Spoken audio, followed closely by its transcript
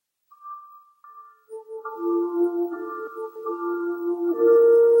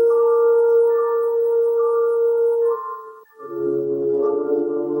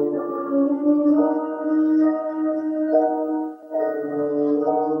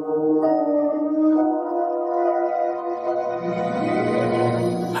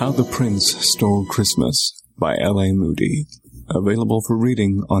How the Prince Stole Christmas by L.A. Moody. Available for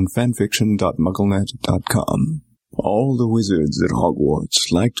reading on fanfiction.mugglenet.com. All the wizards at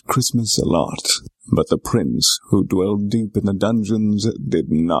Hogwarts liked Christmas a lot, but the prince, who dwelled deep in the dungeons,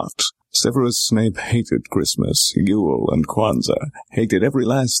 did not. Severus Snape hated Christmas, Yule, and Kwanzaa, hated every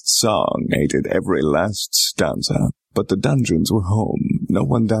last song, hated every last stanza. But the dungeons were home, no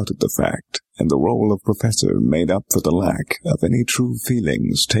one doubted the fact, and the role of professor made up for the lack of any true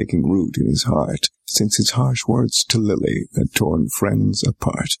feelings taking root in his heart, since his harsh words to Lily had torn friends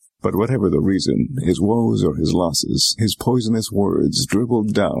apart. But whatever the reason, his woes or his losses, his poisonous words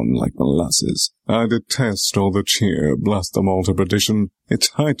dribbled down like molasses. I detest all the cheer, blast them all to perdition.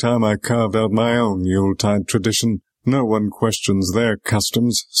 It's high time I carved out my own Yuletide tradition. No one questions their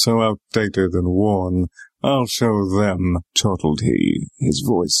customs, so outdated and worn. I'll show them, chortled he, his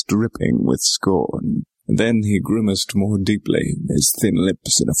voice dripping with scorn. Then he grimaced more deeply, his thin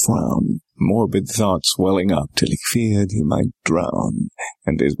lips in a frown, morbid thoughts welling up till he feared he might drown,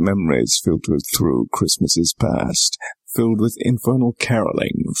 and his memories filtered through Christmases past, filled with infernal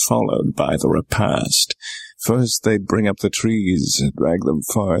caroling, followed by the repast. First they'd bring up the trees, drag them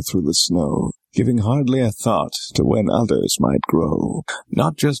far through the snow, giving hardly a thought to when others might grow.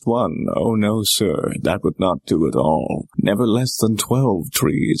 Not just one, oh no, sir, that would not do at all. Never less than 12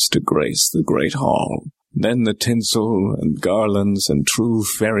 trees to grace the great hall. Then the tinsel and garlands and true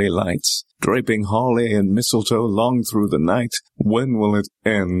fairy lights, draping holly and mistletoe long through the night. When will it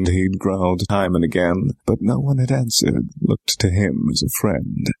end, he'd growled time and again, but no one had answered, looked to him as a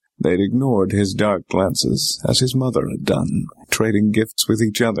friend. They'd ignored his dark glances, as his mother had done, trading gifts with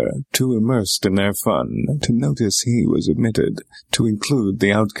each other, too immersed in their fun to notice he was admitted, to include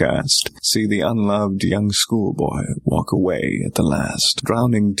the outcast, see the unloved young schoolboy walk away at the last,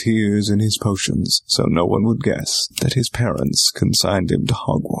 drowning tears in his potions, so no one would guess that his parents consigned him to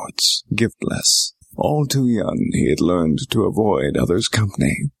Hogwarts, giftless. All too young, he had learned to avoid others'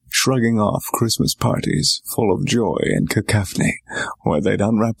 company, shrugging off Christmas parties full of joy and cacophony, where they'd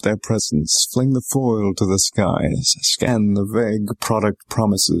unwrap their presents, fling the foil to the skies, scan the vague product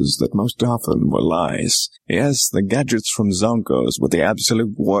promises that most often were lies. Yes, the gadgets from Zonko's were the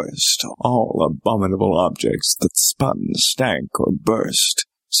absolute worst, all abominable objects that spun, stank, or burst.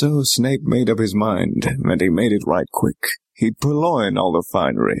 So Snape made up his mind, and he made it right quick. He'd purloin all the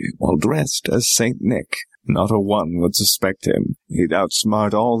finery, while dressed as Saint Nick. Not a one would suspect him. He'd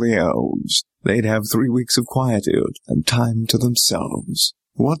outsmart all the elves. They'd have 3 weeks of quietude and time to themselves.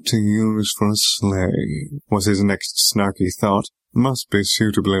 What to use for a sleigh, was his next snarky thought. Must be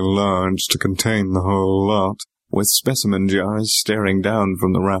suitably large to contain the whole lot. With specimen jars staring down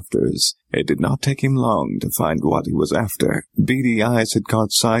from the rafters, it did not take him long to find what he was after. Beady eyes had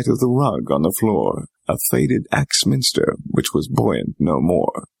caught sight of the rug on the floor, a faded Axminster, which was buoyant no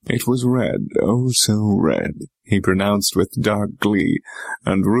more. It was red, oh so red, he pronounced with dark glee,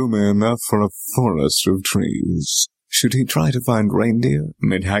 and roomy enough for a forest of trees. Should he try to find reindeer,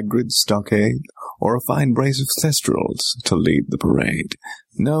 mid Hagrid's stockade, or a fine brace of thestrals to lead the parade?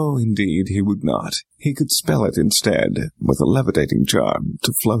 No, indeed, he would not. He could spell it instead, with a levitating charm,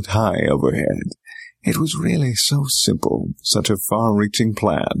 to float high overhead. It was really so simple, such a far-reaching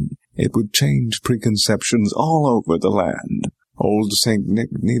plan. It would change preconceptions all over the land. Old St. Nick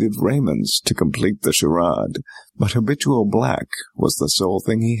needed raiments to complete the charade, but habitual black was the sole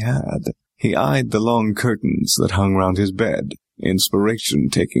thing he had. He eyed the long curtains that hung round his bed, inspiration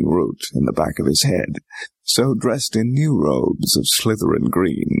taking root in the back of his head. So dressed in new robes of Slytherin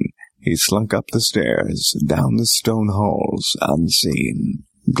green, he slunk up the stairs, down the stone halls, unseen.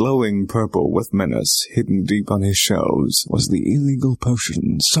 Glowing purple with menace, hidden deep on his shelves, was the illegal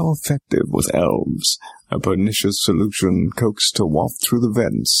potion so effective with elves, a pernicious solution coaxed to waft through the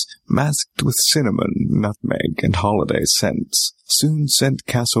vents, masked with cinnamon, nutmeg, and holiday scents, soon sent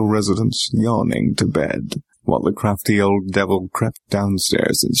castle residents yawning to bed, while the crafty old devil crept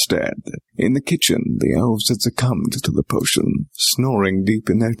downstairs instead. In the kitchen, the elves had succumbed to the potion, snoring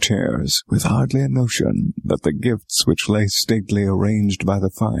deep in their chairs, with hardly a notion that the gifts which lay stately arranged by the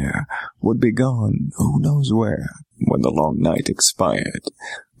fire would be gone who knows where when the long night expired.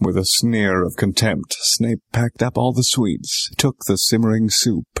 With a sneer of contempt, Snape packed up all the sweets, took the simmering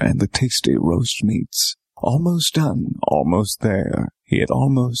soup and the tasty roast meats. Almost done, almost there, he had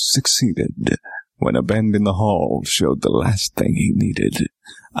almost succeeded, when a bend in the hall showed the last thing he needed.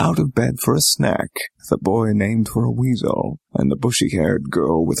 Out of bed for a snack, the boy named for a weasel, and the bushy-haired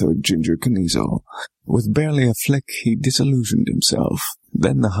girl with her ginger Kniezel. With barely a flick, he disillusioned himself.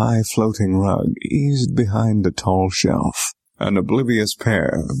 Then the high floating rug eased behind a tall shelf. An oblivious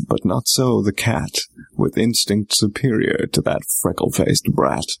pair, but not so the cat, with instinct superior to that freckle-faced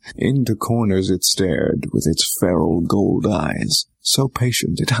brat. Into corners it stared, with its feral gold eyes. So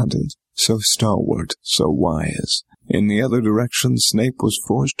patient it hunted, so stalwart, so wise. In the other direction Snape was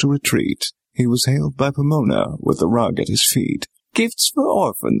forced to retreat. He was hailed by Pomona, with the rug at his feet. "Gifts for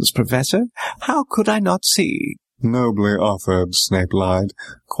orphans, Professor. How could I not see?" "Nobly offered," Snape lied,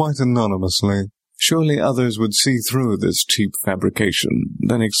 quite anonymously. Surely others would see through this cheap fabrication,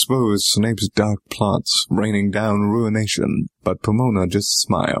 then expose Snape's dark plots, raining down ruination. But Pomona just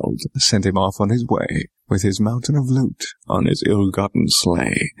smiled, sent him off on his way, with his mountain of loot on his ill-gotten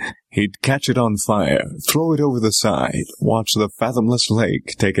sleigh. He'd catch it on fire, throw it over the side, watch the fathomless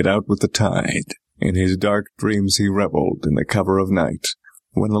lake take it out with the tide. In his dark dreams he reveled in the cover of night,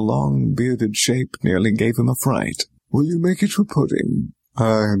 when a long, bearded shape nearly gave him a fright. "Will you make it for pudding?"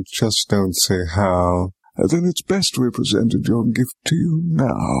 "I just don't see how." "Then it's best we presented your gift to you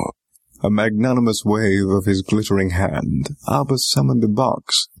now." A magnanimous wave of his glittering hand, Albus summoned a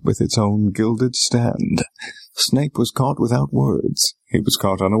box with its own gilded stand. Snape was caught without words. He was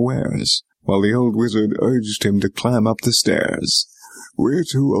caught unawares, while the old wizard urged him to climb up the stairs. "We're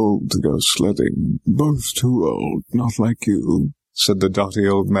too old to go sledding, both too old, not like you," said the doughty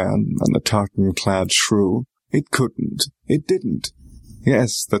old man and the tartan-clad shrew. It couldn't. It didn't.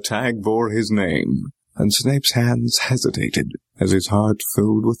 Yes, the tag bore his name, and Snape's hands hesitated as his heart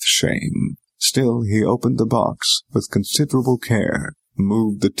filled with shame. Still he opened the box with considerable care,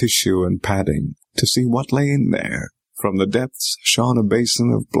 moved the tissue and padding to see what lay in there. From the depths shone a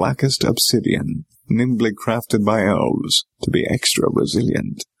basin of blackest obsidian, nimbly crafted by elves to be extra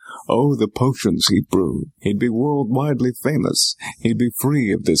resilient. Oh, the potions he'd brew! He'd be world-widely famous. He'd be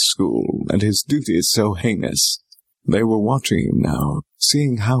free of this school, and his duties so heinous. They were watching him now,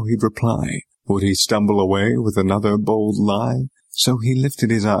 seeing how he'd reply. Would he stumble away with another bold lie? So he lifted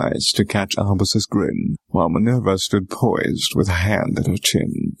his eyes to catch Albus's grin, while Minerva stood poised with a hand at her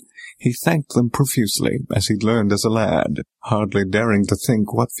chin. He thanked them profusely, as he'd learned as a lad, hardly daring to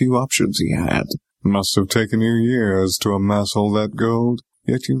think what few options he had. "Must have taken you years to amass all that gold,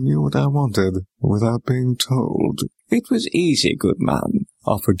 yet you knew what I wanted, without being told." "It was easy, good man,"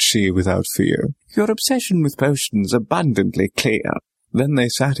 offered she without fear. "Your obsession with potions abundantly clear." Then they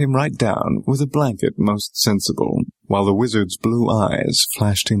sat him right down, with a blanket most sensible, while the wizard's blue eyes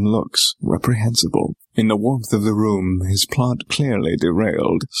flashed him looks reprehensible. In the warmth of the room, his plot clearly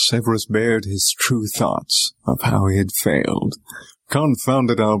derailed. Severus bared his true thoughts of how he had failed. "Confound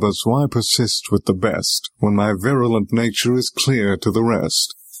it, Albus, why persist with the best, when my virulent nature is clear to the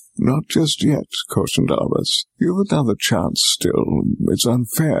rest?" "Not just yet," cautioned Albus. "You've another chance still. It's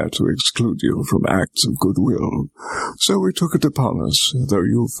unfair to exclude you from acts of goodwill. So we took it upon us, though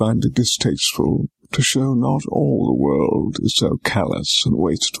you'll find it distasteful, to show not all the world is so callous and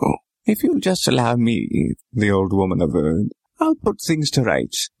wasteful." "If you'll just allow me," the old woman averred, "I'll put things to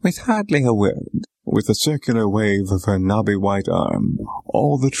rights, with hardly a word." With a circular wave of her knobby white arm,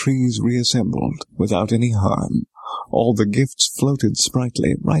 all the trees reassembled, without any harm. All the gifts floated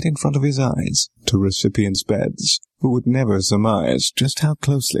sprightly right in front of his eyes, to recipients' beds, who would never surmise just how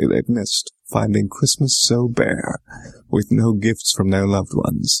closely they'd missed finding Christmas so bare, with no gifts from their loved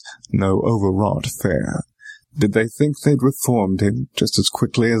ones, no overwrought fare. Did they think they'd reformed him just as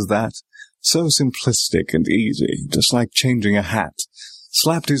quickly as that? So simplistic and easy, just like changing a hat.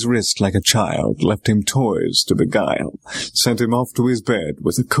 Slapped his wrist like a child, left him toys to beguile, sent him off to his bed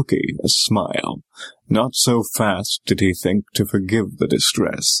with a cookie, a smile. Not so fast did he think to forgive the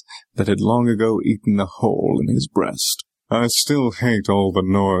distress that had long ago eaten a hole in his breast. "I still hate all the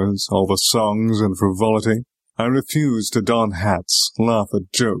noise, all the songs and frivolity. I refuse to don hats, laugh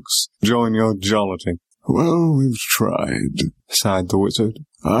at jokes, join your jollity." "Well, we've tried," sighed the wizard.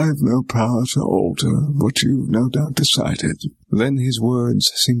 "I've no power to alter what you've no doubt decided." Then his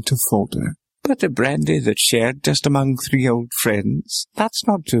words seemed to falter. "But a brandy that's shared just among 3 old friends, that's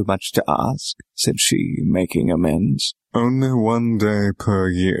not too much to ask," said she, making amends. "Only 1 day per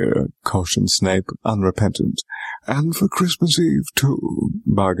year," cautioned Snape, unrepentant. "And for Christmas Eve, too,"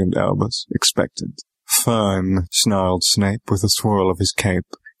 bargained Albus, expectant. "Fine," snarled Snape with a swirl of his cape,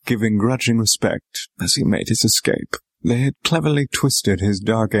 giving grudging respect as he made his escape. They had cleverly twisted his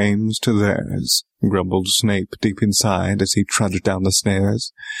dark aims to theirs, grumbled Snape deep inside as he trudged down the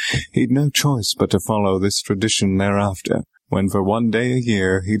stairs. He'd no choice but to follow this tradition thereafter, when for 1 day a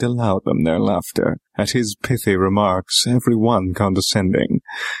year he'd allow them their laughter, at his pithy remarks, every one condescending.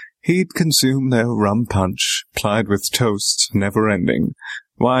 He'd consume their rum punch, plied with toasts never-ending.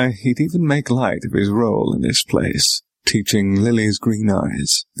 Why, he'd even make light of his role in this place, teaching Lily's green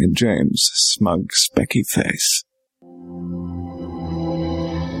eyes and James' smug, specky face.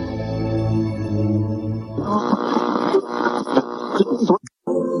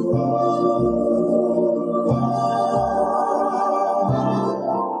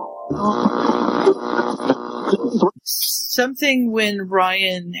 Something when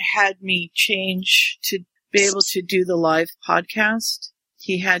Ryan had me change to be able to do the live podcast,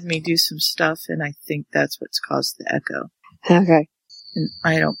 he had me do some stuff, and I think that's what's caused the echo. Okay. And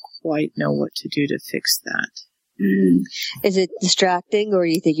I don't quite know what to do to fix that. Is it distracting, or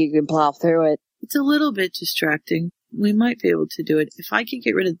you think you can plow through it? It's a little bit distracting. We might be able to do it. If I could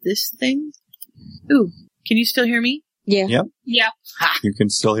get rid of this thing. Ooh, can you still hear me? Yeah. Yep. Yeah. You can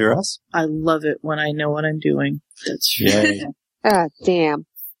still hear us? I love it when I know what I'm doing. That's true. Yay. Ah, damn.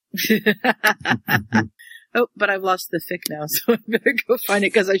 Oh, but I've lost the fic now, so I better go find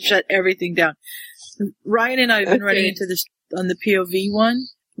it because I shut everything down. Ryan and I have been running into this on the POV one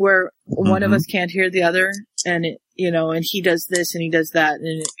where one of us can't hear the other, and it, and he does this and he does that,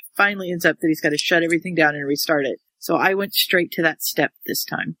 and it finally ends up that he's got to shut everything down and restart it. So I went straight to that step this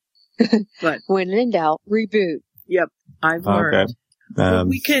time. But when in doubt, reboot. Yep, I've learned. Okay.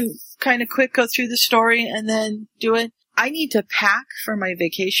 We can kind of quick go through the story and then do it. I need to pack for my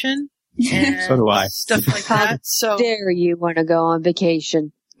vacation. And so do I. Stuff like that. So dare you want to go on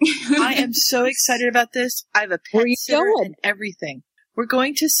vacation? I am so excited about this. I have a pet sitter and everything. We're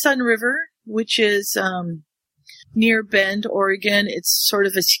going to Sun River, which is near Bend, Oregon. It's sort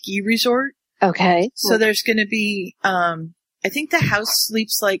of a ski resort. Okay. So there's going to be, I think the house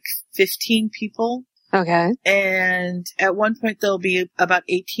sleeps like 15 people. Okay. And at one point there'll be about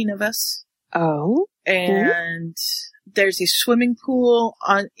 18 of us. Oh. And there's a swimming pool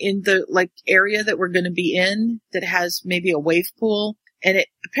in the area that we're going to be in that has maybe a wave pool. And it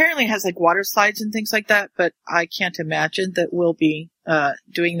apparently has water slides and things like that, but I can't imagine that we'll be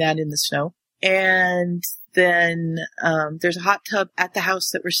doing that in the snow. And then there's a hot tub at the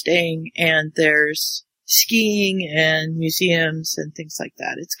house that we're staying, and there's skiing and museums and things like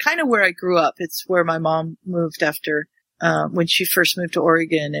that. It's kind of where I grew up. It's where my mom moved after when she first moved to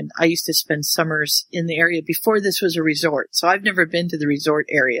Oregon, and I used to spend summers in the area before this was a resort. So I've never been to the resort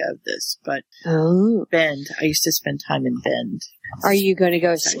area of this, but Bend, I used to spend time in Bend. Are you going to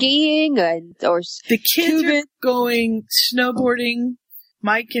go skiing or the kids are going snowboarding?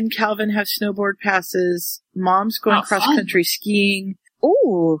 Mike and Calvin have snowboard passes. Mom's going cross-country skiing.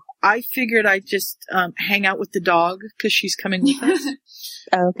 Ooh. I figured I'd just hang out with the dog because she's coming with us.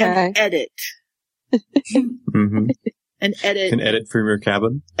 Okay. And edit. And edit. Can edit from your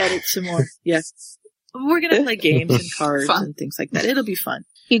cabin? Edit some more. Yes. We're going to play games and cards and things like that. It'll be fun.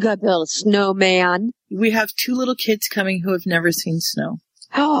 You got to build a snowman. We have 2 little kids coming who have never seen snow.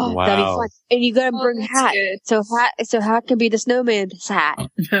 Oh, wow. That'd be fun. And you got to bring a hat. So hat can be the snowman's hat.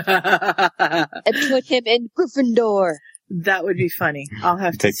 And put him in Gryffindor. That would be funny. I'll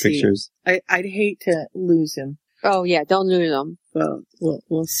have to take pictures. I'd hate to lose him. Oh yeah, don't lose him. Well,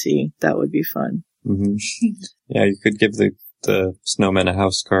 we'll see. That would be fun. Mm-hmm. Yeah, you could give the snowman a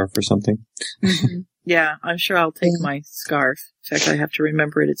house scarf or something. Mm-hmm. Yeah, I'm sure I'll take my scarf. In fact, I have to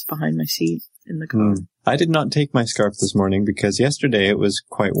remember it. It's behind my seat in the car. I did not take my scarf this morning because yesterday it was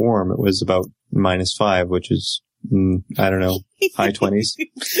quite warm. It was about -5, which is, I don't know, high 20s.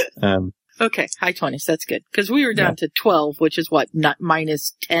 Okay, high 20s. That's good. Because we were down to 12, which is what, not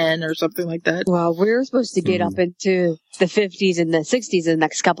 -10 or something like that? Well, we're supposed to get up into the 50s and the 60s in the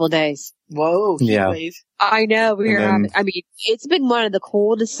next couple of days. Whoa, wave. I know. It's been one of the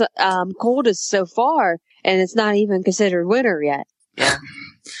coldest so far, and it's not even considered winter yet. Yeah.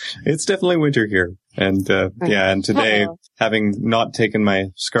 It's definitely winter here. And, and today, having not taken my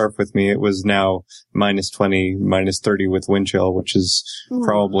scarf with me, it was now -20, -30 with wind chill, which is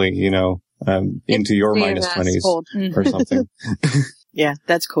probably, into your -20s or something. Yeah,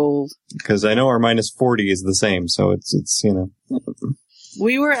 that's cold. Because I know our -40 is the same, so it's.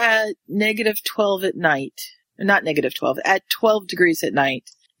 We were at -12 at night. Not -12, at 12 degrees at night.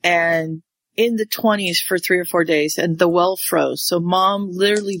 And in the 20s for 3 or 4 days, and the well froze. So Mom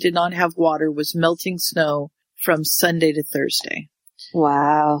literally did not have water, was melting snow from Sunday to Thursday.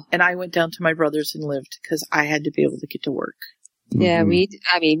 Wow. And I went down to my brother's and lived because I had to be able to get to work. Yeah, we've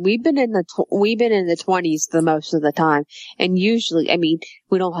been in the 20s the most of the time, and usually, we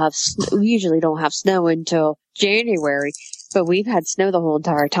usually don't have snow until January, but we've had snow the whole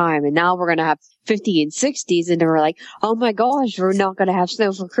entire time, and now we're gonna have 50 and 60s, and we're like, oh my gosh, we're not gonna have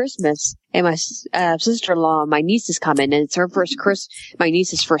snow for Christmas. And my sister-in-law, my niece is coming, and it's her my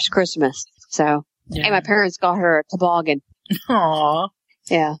niece's first Christmas. So, and my parents got her a toboggan. Aww.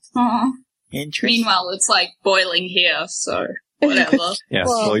 Yeah. Aww. Interesting. Meanwhile, it's boiling here, so whatever. Yes.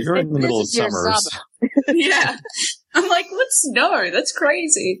 Well, you're in the middle of summers. Yeah. I'm like, what snow? That's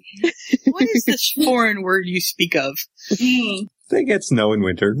crazy. What is this foreign word you speak of? They get snow in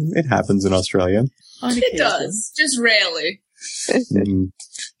winter. It happens in Australia. It does, just rarely.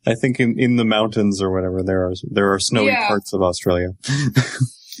 I think in the mountains or whatever there are snowy parts of Australia.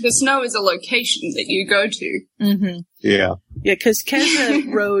 The snow is a location that you go to. Mm-hmm. Yeah. Yeah, because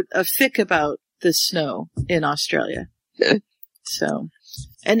Keza wrote a fic about the snow in Australia. So,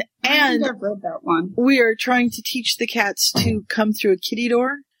 and I think I've read that one. we are trying to teach the cats to come through a kitty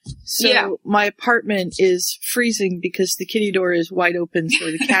door. So my apartment is freezing because the kitty door is wide open so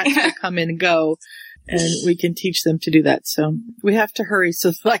the cats will come in and go. And we can teach them to do that. So we have to hurry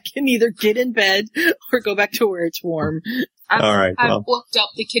so that I can either get in bed or go back to where it's warm. All right. I've blocked up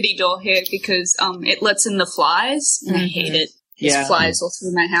the kitty door here because it lets in the flies, and I hate it. There's flies all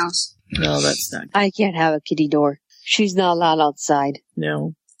through my house. No, that's not good. I can't have a kitty door. She's not allowed outside.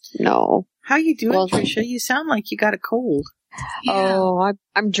 No. No. How you doing, Well, Tricia? You sound like you got a cold. Oh,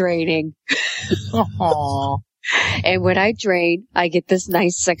 I'm draining. Aww. And when I drain, I get this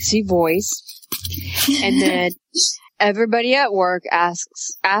nice, sexy voice. And then everybody at work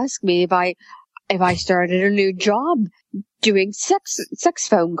asks me if I started a new job doing sex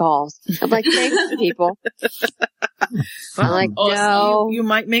phone calls. I'm like, thanks, people. I'm like, no. You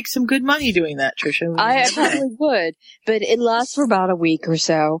might make some good money doing that, Tricia. I probably would, but it lasts for about a week or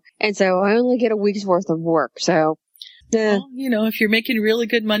so. And so I only get a week's worth of work. So, well, if you're making really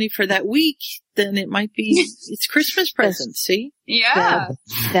good money for that week, then it might be, it's Christmas presents, see? Yeah.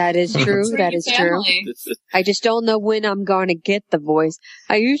 That is true. That is true. I just don't know when I'm going to get the voice.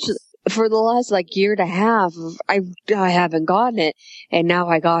 I usually, for the last year and a half, I haven't gotten it. And now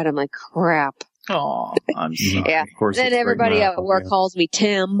I got it. I'm like, crap. Oh, I'm sorry. Yeah. Of course Then everybody at work calls me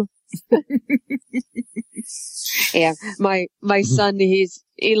Tim. Yeah. My son, he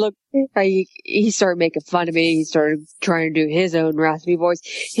started making fun of me. He started trying to do his own raspy voice.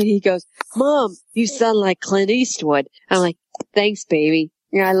 And he goes, Mom, you sound like Clint Eastwood. I'm like, thanks, baby.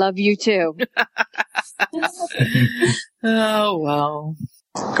 Yeah, I love you too. Oh, well.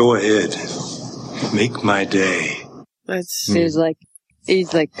 Go ahead. Make my day.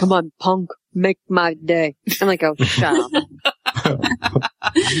 He's like, come on, punk, make my day. I'm like, oh, shut up.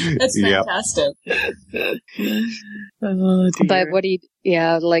 That's fantastic. Oh, dear. But what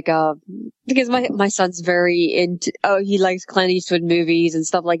because my son's very into, he likes Clint Eastwood movies and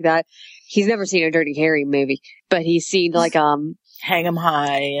stuff like that. He's never seen a Dirty Harry movie, but he's seen Hang 'em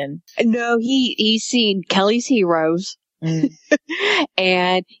High and. No, he's seen Kelly's Heroes.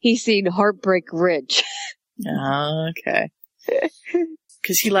 And he's seen Heartbreak Ridge. Okay.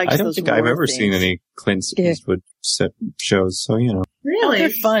 Because he likes I don't those think I've war ever things. seen any Clint Eastwood shows, so Oh, Really? they're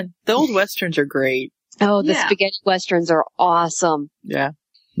fun. The old westerns are great. Oh, the Yeah. spaghetti westerns are awesome. Yeah.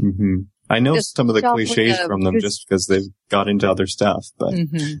 Mm-hmm. I know Just some of the stop with cliches the- from them just because they've got into other stuff, but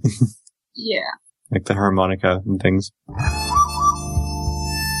Mm-hmm. Yeah. like the harmonica and things.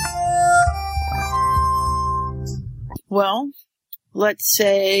 Well, let's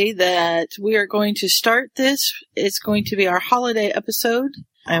say that we are going to start this. It's going to be our holiday episode,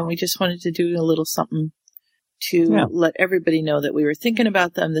 and we just wanted to do a little something to let everybody know that we were thinking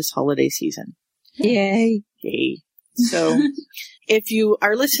about them this holiday season. Yay. Yay. So if you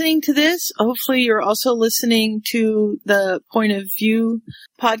are listening to this, hopefully you're also listening to the Point of View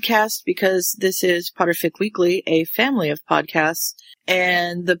podcast, because this is Potterfic Weekly, a family of podcasts.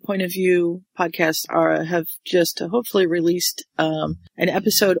 And the Point of View podcasts have just hopefully released an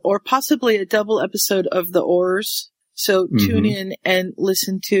episode or possibly a double episode of the Oars. So tune in and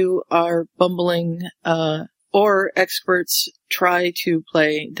listen to our bumbling Oar experts try to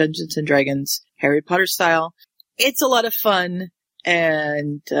play Dungeons and Dragons Harry Potter style. It's a lot of fun,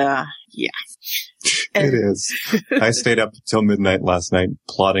 and yeah. It is. I stayed up till midnight last night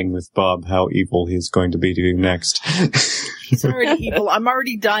plotting with Bob how evil he's going to be doing next. He's already evil. I'm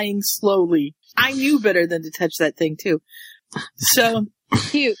already dying slowly. I knew better than to touch that thing, too. So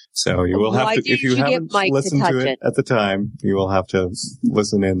Cute. So you will have Why to, didn't if you you get haven't Mike to listened to touch it it? at the time, you will have to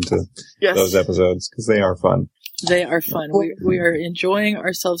listen in to yes, those episodes because they are fun. they are fun. We are enjoying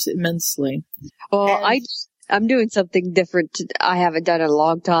ourselves immensely. Well, And- I'm doing something different. I haven't done in a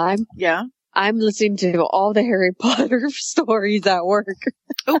long time. Yeah. I'm listening to all the Harry Potter stories at work.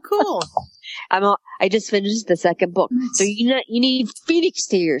 Oh, cool. I just finished the second book. So you need Phoenix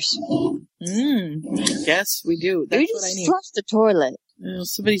tears. Yes, we do. You That's just what I need. flush the toilet.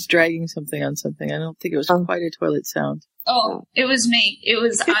 Somebody's dragging something on something. I don't think it was Oh. quite a toilet sound. Oh, it was me. It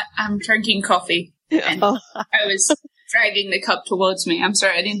was, I'm drinking coffee. And Oh. I was dragging the cup towards me. I'm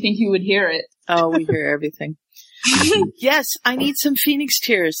sorry, I didn't think you would hear it. Oh, we hear everything. Yes, I need some Phoenix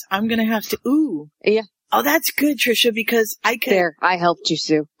tears. I'm going to have to. Ooh. Yeah. Oh, that's good, Trisha, because I helped you,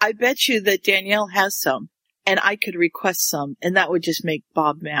 Sue. I bet you that Danielle has some, and I could request some, and that would just make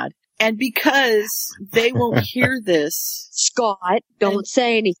Bob mad. And because they won't hear this, Scott, don't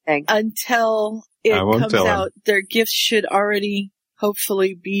say anything until it comes out. Their gifts should already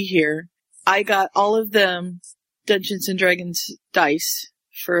hopefully be here. I got all of them Dungeons and Dragons dice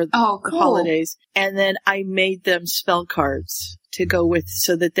for the holidays, and then I made them spell cards to go with,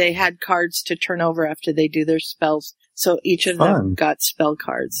 so that they had cards to turn over after they do their spells. So each of them got spell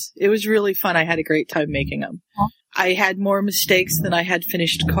cards. It was really fun. I had a great time making them. I had more mistakes than I had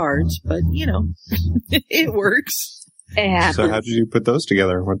finished cards, but it works. So how did you put those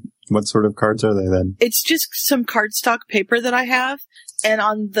together? What sort of cards are they then? It's just some cardstock paper that I have, and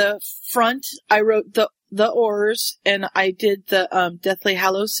on the front I wrote the ors, and I did the Deathly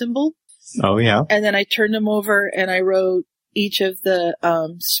Hallows symbol. Oh yeah. And then I turned them over and I wrote each of the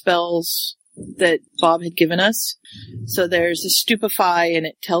spells that Bob had given us. So there's a stupefy, and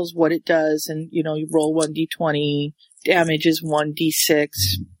it tells what it does, and you roll 1d20, damage is 1d6,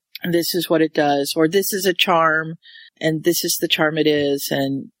 and this is what it does, or this is a charm, and this is the charm it is,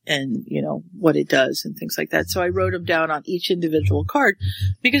 and what it does, and things like that. So I wrote them down on each individual card,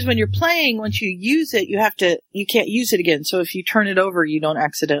 because when you're playing, once you use it, you can't use it again. So if you turn it over, you don't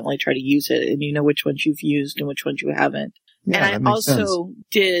accidentally try to use it, and you know which ones you've used and which ones you haven't. Yeah, and I also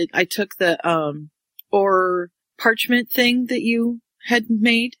I took the or parchment thing that you had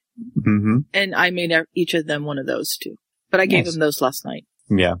made, and I made each of them one of those too. But I gave them those last night.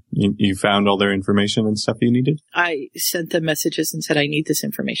 Yeah. You found all their information and stuff you needed? I sent them messages and said, I need this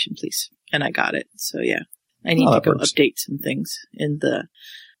information, please. And I got it. So yeah, I need to go update some things in the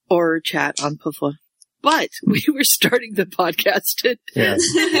or chat on Pufwa. But we were starting the podcast. Yes.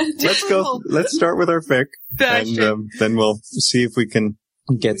 Let's start with our fic. And then we'll see if we can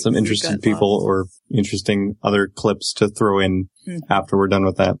get some interesting people or interesting other clips to throw in after we're done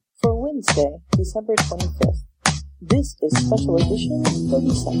with that. For Wednesday, December 25th, this is Special Edition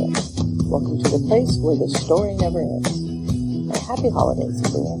 37. Welcome to the place where the story never ends. And happy holidays,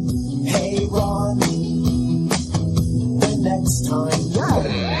 everyone. Hey, Ron. The next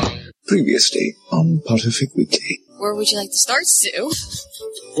time. Previously on Potterfic Weekly. Where would you like to start, Sue?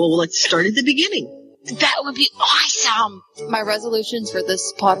 Well, let's start at the beginning. That would be awesome! My resolutions for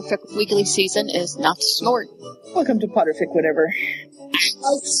this Potterfic Weekly season is not to snort. Welcome to Potterfic, whatever.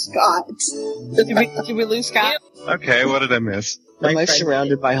 Oh, Scott. Did we lose Scott? Okay, what did I miss? Am I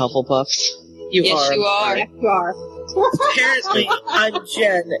surrounded by Hufflepuffs? Yes, you are. Yes, you are. Apparently, I'm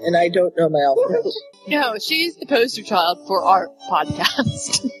Jen, and I don't know my alphabet. No, she's the poster child for our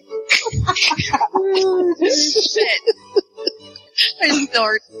podcast. Shit. I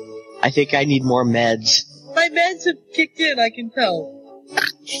snort. I think I need more meds. My meds have kicked in, I can tell.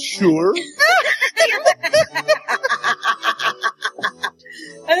 Sure.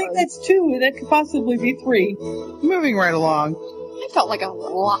 I think that's 2. That could possibly be 3. Moving right along. I felt like a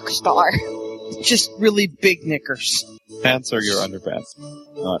rock star. Just really big knickers. Pants are your underpants,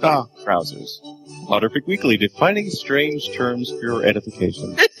 not trousers. Potterfic Weekly, defining strange terms for your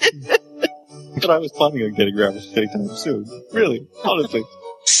edification. But I was planning on getting around to anytime soon. Really, honestly.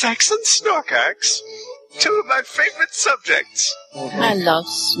 Sex and Snorkax, 2 of my favorite subjects. I love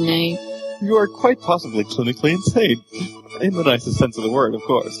Snape. You are quite possibly clinically insane. In the nicest sense of the word, of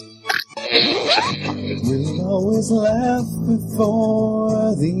course. We'll always laugh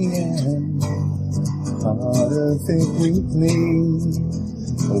before the end. Potterfic Weekly,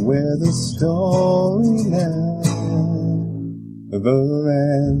 where the story never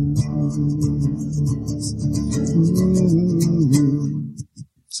ends.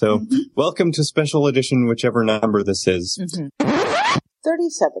 So, welcome to Special Edition, whichever number this is.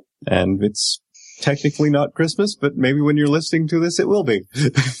 37. And it's technically not Christmas, but maybe when you're listening to this, it will be.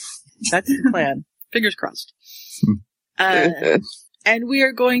 That's the plan. Fingers crossed. And we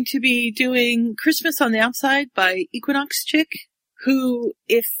are going to be doing Christmas on the Outside by Equinox Chick, who,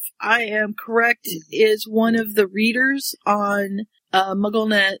 if I am correct, is one of the readers on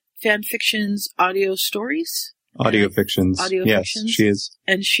MuggleNet Fanfiction's audio stories. Audio fictions. Yes, she is.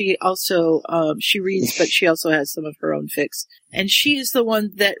 And she also, she reads, but she also has some of her own fics. And she is the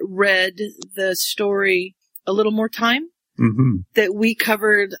one that read the story A Little More Time that we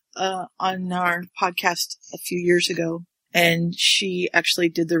covered on our podcast a few years ago. And she actually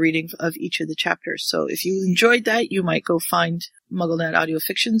did the reading of each of the chapters. So if you enjoyed that, you might go find MuggleNet Audio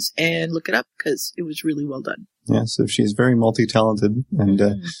Fictions and look it up, because it was really well done. Yeah, so she's very multi-talented, and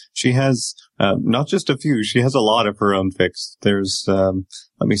she has not just a few, she has a lot of her own fics. There's,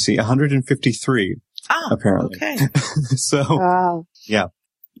 let me see, 153, apparently. Okay. So, yeah.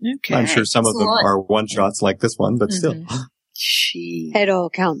 Okay. I'm sure some of them are one-shots like this one, but still. It all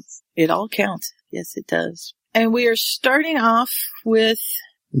counts. It all counts. Yes, it does. And we are starting off with...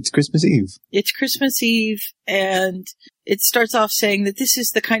 It's Christmas Eve. It's Christmas Eve, and it starts off saying that this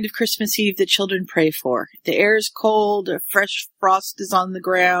is the kind of Christmas Eve that children pray for. The air is cold, a fresh frost is on the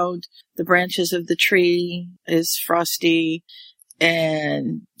ground, the branches of the tree is frosty,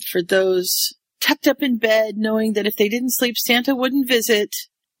 and for those tucked up in bed, knowing that if they didn't sleep, Santa wouldn't visit,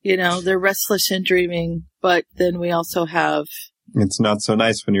 they're restless and dreaming. But then we also have... It's not so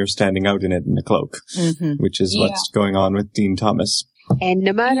nice when you're standing out in it in a cloak, which is what's going on with Dean Thomas. And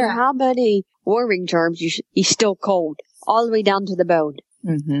no matter how many warming terms, he's still cold, all the way down to the bone.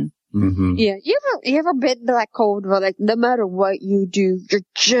 Yeah, you ever been that cold where, like, no matter what you do, you're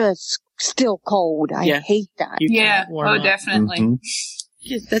just still cold? I hate that. Yeah, definitely.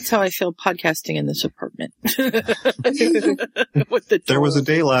 Yeah, that's how I feel podcasting in this apartment. There was a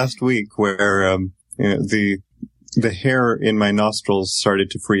day last week where the hair in my nostrils started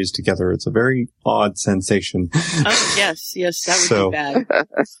to freeze together. It's a very odd sensation. Oh, yes, that would be bad.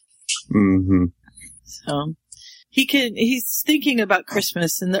 So he's thinking about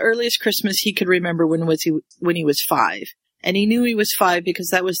Christmas, and the earliest Christmas he could remember when he was 5. And he knew he was 5 because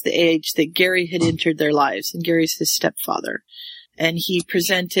that was the age that Gary had entered their lives, and Gary's his stepfather. And he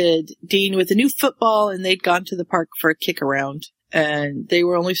presented Dean with a new football, and they'd gone to the park for a kick around. And they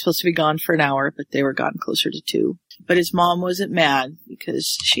were only supposed to be gone for an hour, but they were gone closer to 2. But his mom wasn't mad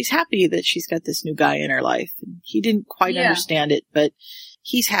because she's happy that she's got this new guy in her life. And he didn't quite understand it, but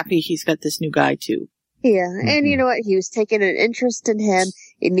he's happy he's got this new guy too. Yeah, and you know what? He was taking an interest in him.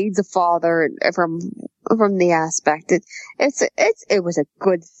 He needs a father from the aspect. It was a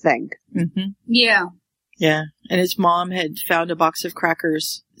good thing. Yeah. Yeah, and his mom had found a box of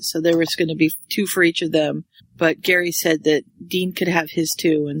crackers, so there was going to be 2 for each of them. But Gary said that Dean could have his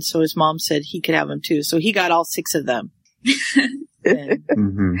 2, and so his mom said he could have them too. So he got all 6 of them. You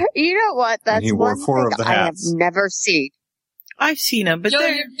know what? That's one thing I have never seen. I've seen them, but you've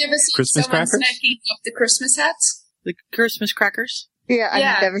never seen Christmas someone crackers? stacking up the Christmas hats? The Christmas crackers? Yeah,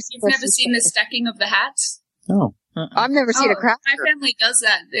 I've never You've never seen the stacking of the hats? No. I've never seen a cracker. My family does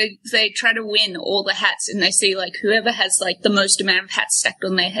that. They try to win all the hats, and they say, like, whoever has, like, the most amount of hats stacked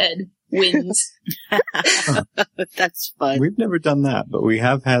on their head wins. That's fun. We've never done that, but we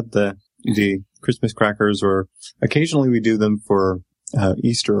have had the Christmas crackers, or occasionally we do them for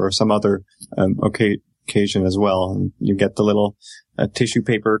Easter or some other occasion as well. And you get the little tissue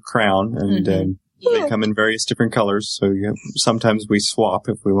paper crown, and they come in various different colors. So sometimes we swap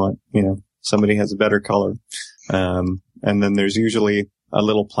if we want, somebody has a better color. And then there's usually a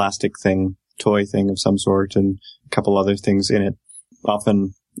little plastic toy thing of some sort, and a couple other things in it.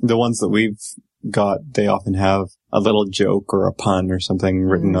 Often, the ones that we've got, they often have a little joke or a pun or something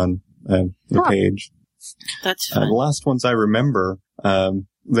written on the page. That's fun. The last ones I remember,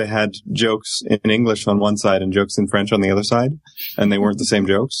 they had jokes in English on one side and jokes in French on the other side, and they weren't the same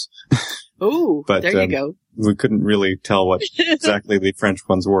jokes. Ooh, but, there you go. We couldn't really tell what exactly the French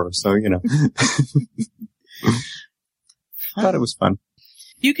ones were, so, Thought it was fun.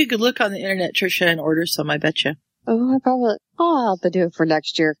 You could look on the internet, Trisha, and order some, I bet you. Oh, I'll have to do it for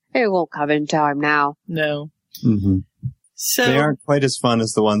next year. It won't come in time now. No. So they aren't quite as fun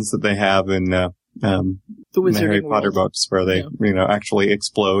as the ones that they have in the Harry Potter books, where they, actually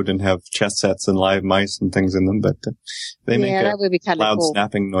explode and have chess sets and live mice and things in them, but they make that would be loud cool.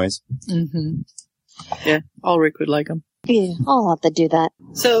 snapping noise. Yeah, Ulrich would like them. Yeah, I'll have to do that.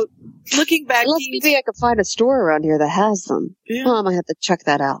 So, looking back... Maybe I could find a store around here that has them. Yeah. Oh, I might have to check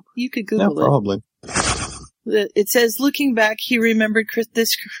that out. You could Google it. Probably. It says, looking back, he remembered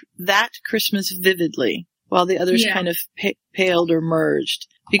that Christmas vividly, while the others kind of paled or merged.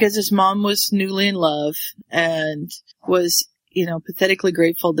 Because his mom was newly in love and was, pathetically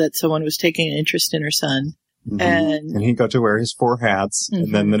grateful that someone was taking an interest in her son. And he got to wear his 4 hats,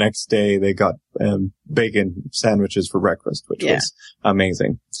 and then the next day they got bacon sandwiches for breakfast, which was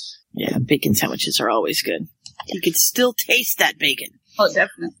amazing. Yeah, bacon sandwiches are always good. You could still taste that bacon. Oh,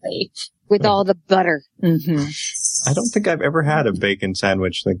 definitely. With all the butter. I don't think I've ever had a bacon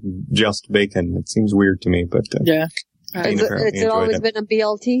sandwich, like just bacon. It seems weird to me, but It's always been a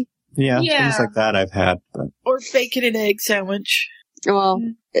BLT? Yeah, things like that I've had. But. Or bacon and egg sandwich. Well,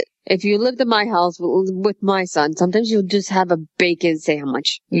 if you lived in my house with my son, sometimes you'll just have a bacon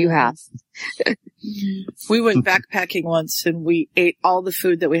sandwich. You have. We went backpacking once and we ate all the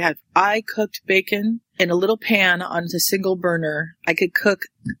food that we had. I cooked bacon in a little pan on a single burner. I could cook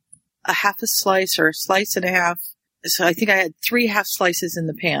a half a slice or a slice and a half So I think I had 3 half slices in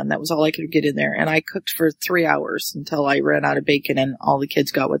the pan. That was all I could get in there. And I cooked for 3 hours until I ran out of bacon and all the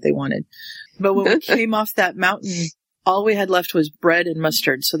kids got what they wanted. But when we came off that mountain, all we had left was bread and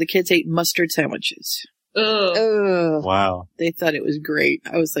mustard. So the kids ate mustard sandwiches. Ugh. Wow. They thought it was great.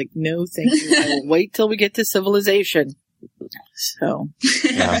 I was like, no, thank you. I will wait till we get to civilization. So.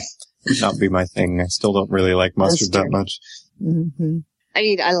 Yeah. Would not be my thing. I still don't really like mustard that much. Mm-hmm. I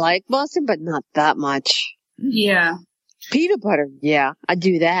mean, I like mustard, but not that much. Yeah. Peanut butter, yeah, I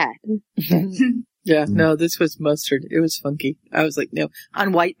do that. Yeah, no, this was mustard. It was funky. I was like, no.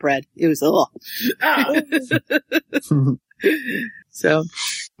 On white bread, it was, So.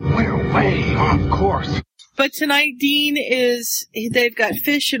 We're way off course. But tonight, Dean they've got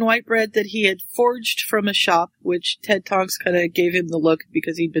fish and white bread that he had forged from a shop, which Ted Tonks kind of gave him the look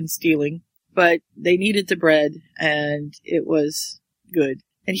because he'd been stealing. But they needed the bread, and it was good.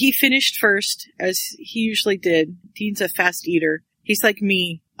 And he finished first, as he usually did. Dean's a fast eater. He's like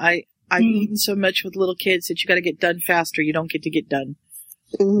me. I've eaten so much with little kids that you got to get done faster. You don't get to get done.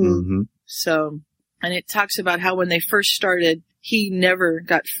 Mm-hmm. So, and it talks about how when they first started, he never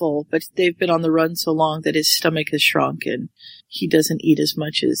got full, but they've been on the run so long that his stomach has shrunk and he doesn't eat as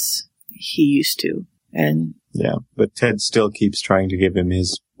much as he used to. And yeah, but Ted still keeps trying to give him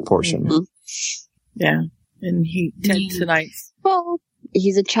his portion. Mm-hmm. Yeah, and Ted tonight. Well,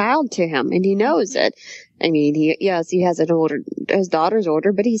 he's a child to him, and he knows it. I mean, he has his daughter's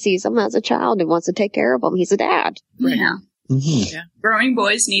order, but he sees him as a child and wants to take care of him. He's a dad. Right. Yeah. Mm-hmm. Yeah. Growing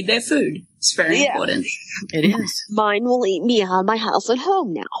boys need their food. It's very important. It is. Mine will eat me out of my house at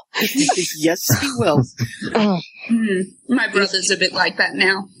home now. Yes, he will. My brother's a bit like that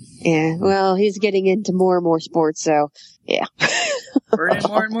now. Yeah, well, he's getting into more and more sports, so, yeah. Burning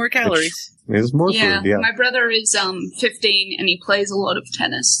more and more calories. There's more food, yeah. My brother is 15 and he plays a lot of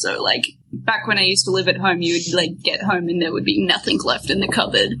tennis. So, like, back when I used to live at home, you would, like, get home and there would be nothing left in the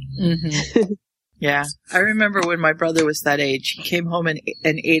cupboard. Mm-hmm. Yeah. I remember when my brother was that age, he came home and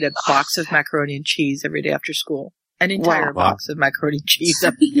ate a box of macaroni and cheese every day after school. An entire box of macaroni and cheese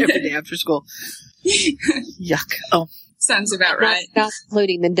every day after school. Yuck. Oh. Sounds about right. Not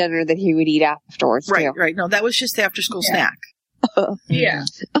including the dinner that he would eat afterwards, too. Right. No, that was just the after-school snack. Yeah.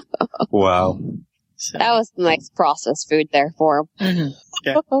 Wow. So. That was nice processed food there for him. Mm-hmm.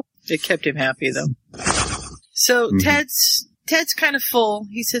 Yeah. It kept him happy, though. So Ted's kind of full.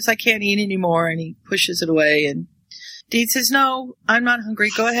 He says, I can't eat anymore, and he pushes it away. And Dean says, no, I'm not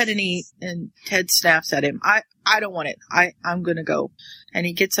hungry. Go ahead and eat. And Ted snaps at him. I don't want it. I'm going to go. And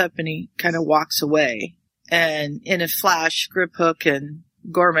he gets up and he kind of walks away. And in a flash, Griphook and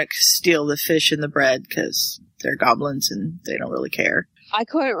Gormick steal the fish and the bread because they're goblins and they don't really care. I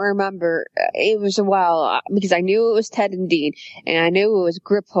couldn't remember. It was a while because I knew it was Ted and Dean, and I knew it was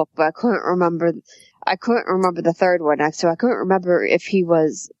Griphook, but I couldn't remember the third one. So I couldn't remember if it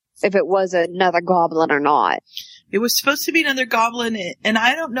was another goblin or not. It was supposed to be another goblin, and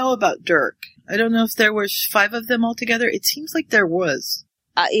I don't know about Dirk. I don't know if there was 5 of them altogether. It seems like there was.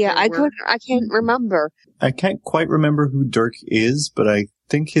 I can't remember. I can't quite remember who Dirk is, but I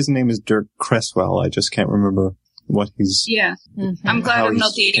think his name is Dirk Cresswell. I just can't remember what he's. Yeah. Mm-hmm. I'm glad I'm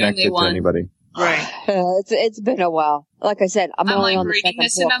not the only one. To anybody. Right. It's been a while. Like I said, I'm only on the reading second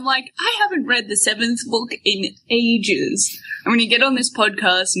this book. and I'm like, I haven't read the 7th book in ages. I'm going to get on this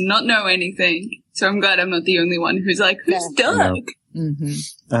podcast and not know anything. So I'm glad I'm not the only one who's like, who's Dirk? No.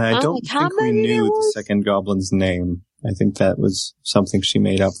 Mm-hmm. I don't think we knew the second goblin's name. I think that was something she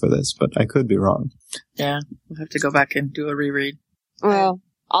made up for this, but I could be wrong. Yeah, we'll have to go back and do a reread. Well,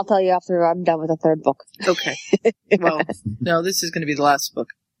 I'll tell you after I'm done with the 3rd book. Okay. Well, no, this is going to be the last book.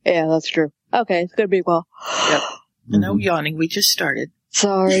 Yeah, that's true. Okay, it's going to be well. Yep. No yawning. We just started.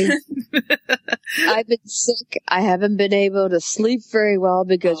 Sorry. I've been sick. I haven't been able to sleep very well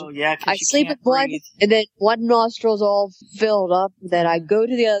because I sleep with one, and then one nostril's all filled up. Then I go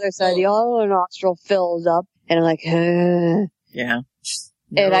to the other side, the other nostril fills up, and I'm like, yeah.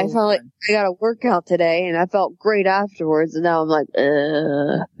 And I felt like I got a workout today, and I felt great afterwards, and now I'm like,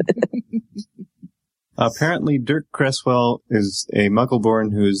 Apparently, Dirk Cresswell is a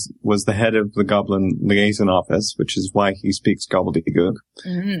Muggleborn who was the head of the Goblin Liaison Office, which is why he speaks gobbledygook.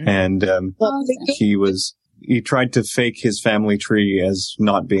 Mm-hmm. And he tried to fake his family tree as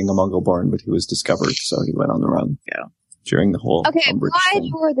not being a Muggleborn, but he was discovered, so he went on the run. Yeah. During the whole Umbridge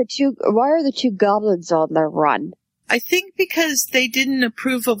thing. Why are the 2 goblins on their run? I think because they didn't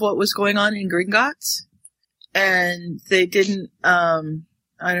approve of what was going on in Gringotts, and they didn't.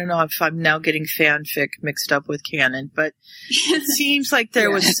 I don't know if I'm now getting fanfic mixed up with canon, but it seems like there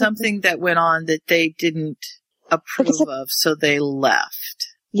was something that went on that they didn't approve of, so they left.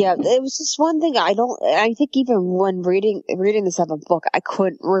 Yeah, it was just one thing I think even when reading the seventh book, I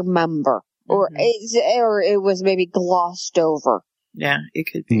couldn't remember. Or it was maybe glossed over. Yeah, it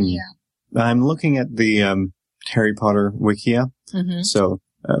could be. Yeah. I'm looking at the Harry Potter Wikia. Mhm. So,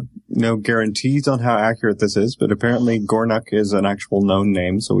 no guarantees on how accurate this is, but apparently Gornuk is an actual known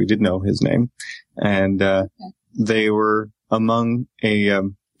name, so we did know his name. And, they were among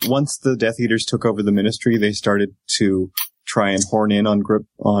once the Death Eaters took over the Ministry, they started to try and horn in on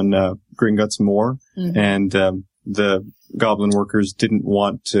Gringotts more. Mhm. And, the Goblin workers didn't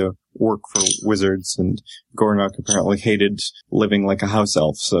want to work for wizards, and Gornuk apparently hated living like a house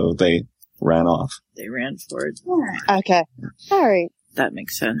elf, so they ran off. They ran for it. Okay. All right. That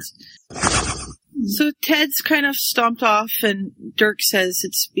makes sense. So Ted's kind of stomped off, and Dirk says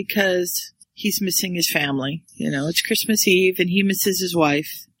it's because he's missing his family. It's Christmas Eve, and he misses his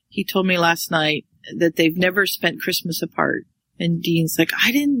wife. He told me last night that they've never spent Christmas apart. And Dean's like,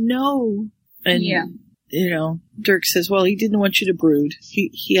 I didn't know. And, Dirk says, well, he didn't want you to brood.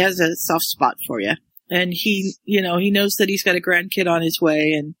 He has a soft spot for you. And he knows that he's got a grandkid on his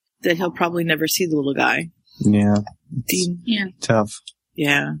way and that he'll probably never see the little guy. Yeah. Dean. Yeah. Tough.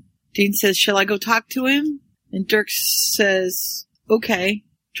 Yeah. Dean says, shall I go talk to him? And Dirk says, okay.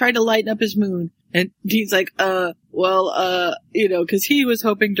 Try to lighten up his mood. And Dean's like, because he was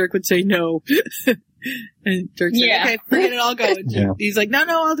hoping Dirk would say no. And Dirk's like, okay, forget it, I'll go. And he's like, no,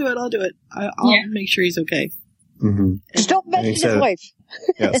 I'll do it. I'll make sure he's okay. Mm-hmm. Just don't mention his wife.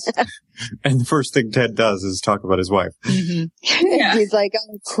 Yes. And the first thing Ted does is talk about his wife. Mm-hmm. He's like,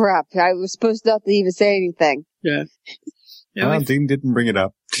 oh crap, I was supposed not to even say anything. Yeah. Dean didn't bring it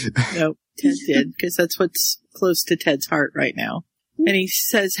up. No, Ted did, because that's what's close to Ted's heart right now. And he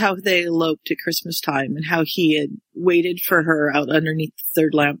says how they eloped at Christmas time and how he had waited for her out underneath the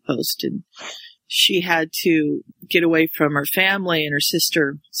third lamppost, and she had to get away from her family, and her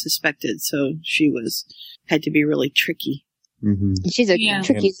sister suspected, so she had to be really tricky. Mm-hmm. She's a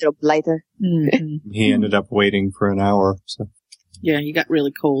tricky little blighter. Mm-hmm. He ended up waiting for an hour. So. Yeah, he got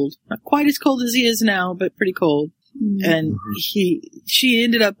really cold. Not quite as cold as he is now, but pretty cold. Mm-hmm. And she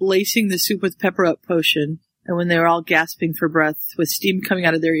ended up lacing the soup with pepper up potion. And when they were all gasping for breath with steam coming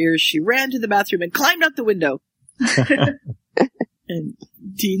out of their ears, she ran to the bathroom and climbed out the window. And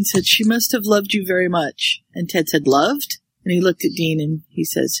Dean said, she must have loved you very much. And Ted said, loved? And he looked at Dean and he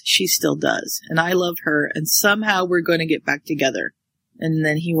says, she still does. And I love her. And somehow we're going to get back together. And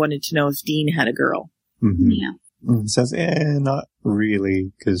then he wanted to know if Dean had a girl. Mm-hmm. Yeah. And he says, not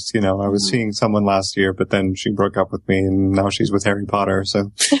really. Because, I was seeing someone last year, but then she broke up with me and now she's with Harry Potter.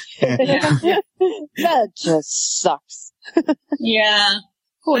 So. That just sucks. Yeah.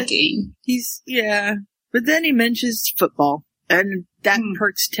 Poor Dean. But then he mentions football. And that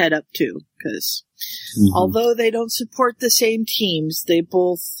perks Ted up too, because although they don't support the same teams, they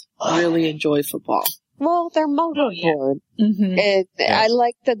both really enjoy football. Well, they're motorboard. Mm-hmm. And I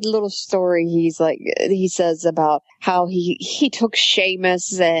like the little story he says about how he took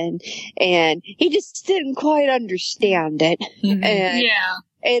Seamus and he just didn't quite understand it. Mm-hmm.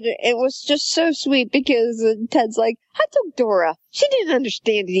 And it was just so sweet because Ted's like, I took Dora. She didn't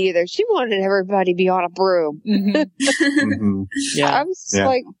understand it either. She wanted everybody to be on a broom. Mm-hmm. Yeah. I was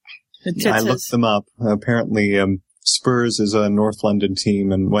like, I looked them up. Apparently, Spurs is a North London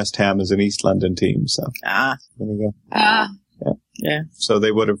team and West Ham is an East London team. So there you go. Yeah. So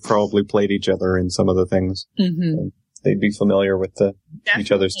they would have probably played each other in some of the things. Mm-hmm. They'd be familiar with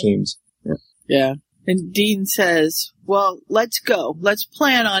each other's teams. Yeah. And Dean says, well, let's go. Let's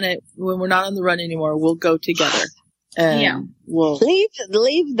plan on it when we're not on the run anymore. We'll go together. And we'll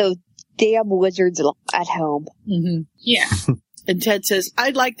leave those damn wizards at home. Mm-hmm. Yeah. And Ted says,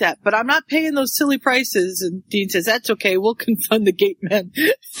 I'd like that, but I'm not paying those silly prices. And Dean says, that's okay. We'll confund the gate man.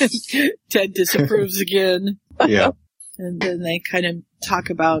 Ted disapproves again. Yeah. And then they kind of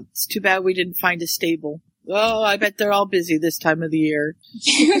talk about, it's too bad we didn't find a stable. Oh, I bet they're all busy this time of the year.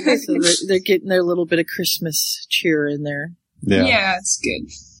 So they're getting their little bit of Christmas cheer in there. Yeah, it's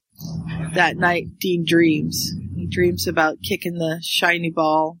good. That night, Dean dreams. He dreams about kicking the shiny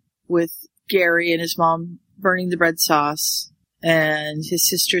ball with Gary and his mom burning the bread sauce and his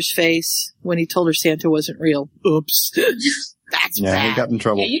sister's face when he told her Santa wasn't real. Oops. That's bad. He got in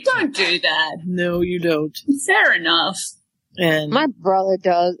trouble. Yeah, you don't do that. No, you don't. Fair enough. And my brother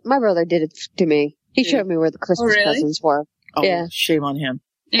does. My brother did it to me. He showed me where the Christmas presents were. Oh, yeah. Shame on him.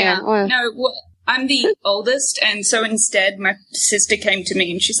 Yeah. well. No, I'm the oldest, and so instead my sister came to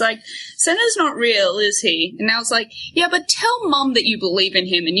me and she's like, Santa's not real, is he? And I was like, yeah, but tell Mum that you believe in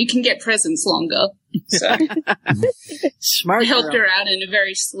him and you can get presents longer. So Smart I helped girl. her out in a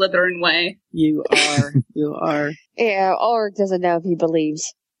very Slytherin way. You are. Yeah, Ulrich doesn't know if he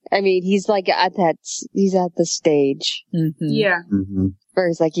believes. I mean, he's like he's at the stage. Mm-hmm. Yeah. Mm-hmm. Where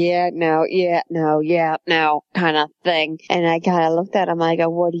he's like, yeah, no, kind of thing. And I kind of looked at him, I go,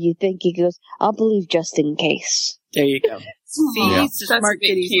 what do you think? He goes, I'll believe just in case. There you go. See, he's a smart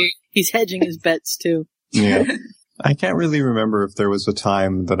kid. He's hedging his bets, too. Yeah. I can't really remember if there was a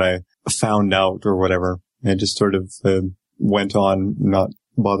time that I found out or whatever. I just sort of went on not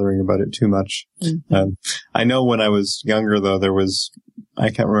bothering about it too much. Mm-hmm. I know when I was younger, though, there was, I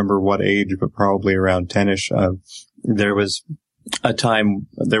can't remember what age, but probably around 10-ish, there was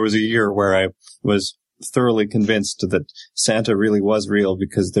a year where I was thoroughly convinced that Santa really was real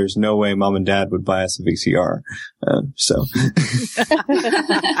because there's no way Mom and Dad would buy us a VCR.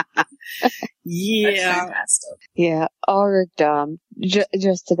 Yeah. Yeah. Arg,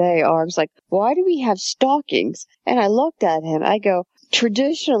 just today, Arg's like, why do we have stockings? And I looked at him. I go,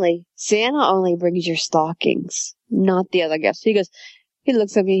 traditionally, Santa only brings your stockings, not the other gifts. He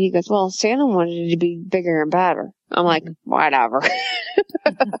looks at me, he goes, well, Santa wanted it to be bigger and better. I'm like, whatever.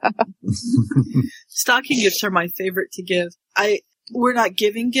 Stocking gifts are my favorite to give. We're not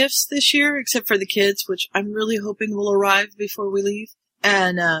giving gifts this year, except for the kids, which I'm really hoping will arrive before we leave.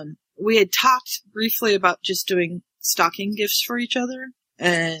 And we had talked briefly about just doing stocking gifts for each other.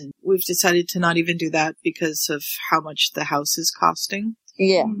 And we've decided to not even do that because of how much the house is costing.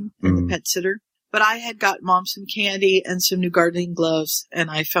 Yeah. And the pet sitter. But I had got Mom some candy and some new gardening gloves, and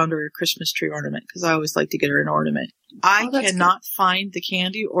I found her a Christmas tree ornament because I always like to get her an ornament. I cannot find the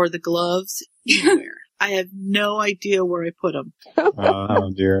candy or the gloves anywhere. I have no idea where I put them.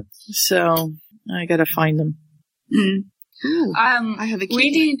 Oh dear. So I got to find them. I have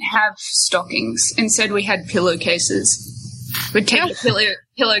we didn't have stockings. Instead, we had pillowcases. We'd take the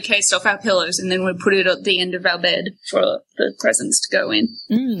pillowcase off our pillows, and then we'd put it at the end of our bed for the presents to go in.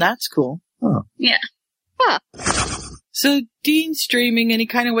 That's cool. Oh. Yeah. Huh. So Dean's dreaming, and he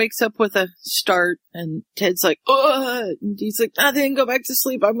kind of wakes up with a start, and Ted's like, oh, and he's like, nothing, go back to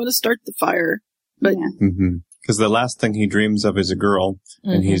sleep. I'm going to start the fire. But because the last thing he dreams of is a girl,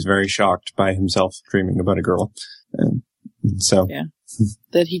 and he's very shocked by himself dreaming about a girl. So yeah,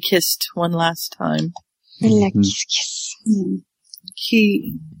 that he kissed one last time. Kiss.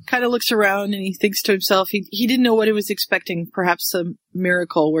 He kind of looks around and he thinks to himself, he didn't know what he was expecting. Perhaps some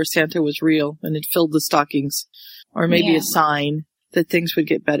miracle where Santa was real and had filled the stockings, or maybe a sign that things would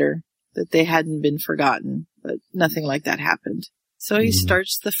get better, that they hadn't been forgotten, but nothing like that happened. So he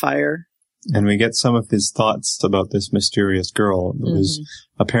starts the fire. And we get some of his thoughts about this mysterious girl. It was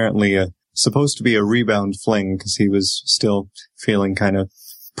apparently supposed to be a rebound fling because he was still feeling kind of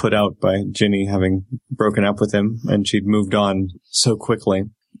put out by Ginny having broken up with him, and she'd moved on so quickly.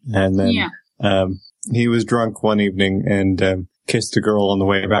 And then he was drunk one evening and kissed a girl on the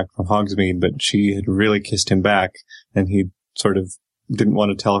way back from Hogsmeade, but she had really kissed him back, and he sort of didn't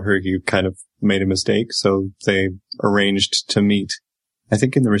want to tell her he kind of made a mistake, so they arranged to meet, I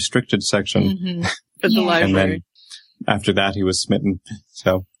think, in the restricted section. At the library. And then after that, he was smitten.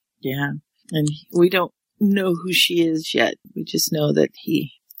 So yeah, and we don't know who she is yet. We just know that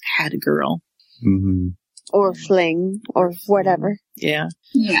he had a girl. Or fling, or whatever. Yeah.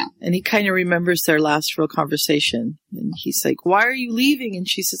 Yeah. And he kind of remembers their last real conversation. And he's like, why are you leaving? And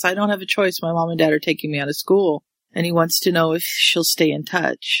she says, I don't have a choice. My mom and dad are taking me out of school. And he wants to know if she'll stay in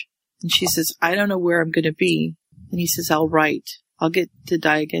touch. And she says, I don't know where I'm going to be. And he says, I'll write. I'll get to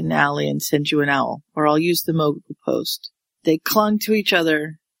Diagon Alley and send you an owl. Or I'll use the Mogul Post. They clung to each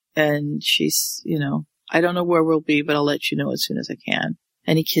other. And she's, I don't know where we'll be, but I'll let you know as soon as I can.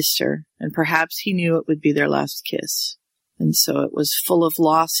 And he kissed her, and perhaps he knew it would be their last kiss. And so it was full of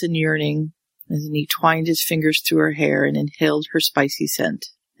loss and yearning, and then he twined his fingers through her hair and inhaled her spicy scent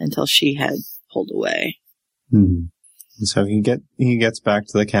until she had pulled away. So he gets back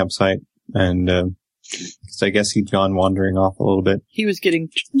to the campsite, and I guess he'd gone wandering off a little bit. He was getting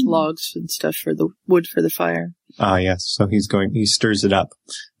logs and stuff for the wood for the fire. Ah, yes. So he stirs it up,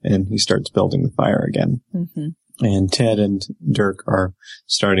 and he starts building the fire again. And Ted and Dirk are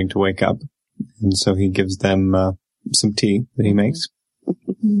starting to wake up. And so he gives them some tea that he makes.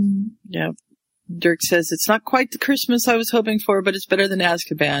 Yeah. Dirk says, it's not quite the Christmas I was hoping for, but it's better than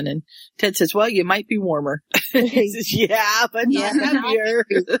Azkaban. And Ted says, well, you might be warmer. He says, yeah, but not happier.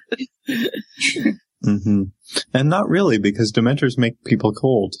 And not really, because Dementors make people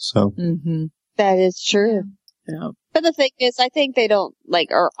cold, so. That is true. Yeah. But the thing is, I think they don't,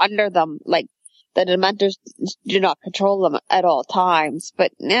 are under them, the Dementors do not control them at all times.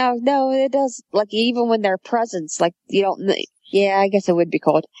 But no, it does, even when they're presents, you don't, I guess it would be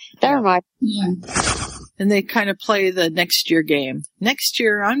cold. Never mind. Yeah. And they kind of play the next year game. Next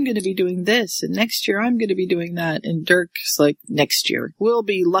year, I'm going to be doing this, and next year, I'm going to be doing that. And Dirk's like, next year, we'll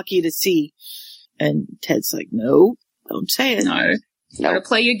be lucky to see. And Ted's like, no, don't say it. No. Gotta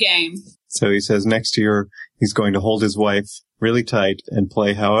play your game. So he says next year he's going to hold his wife really tight and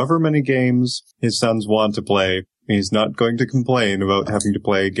play however many games his sons want to play. He's not going to complain about having to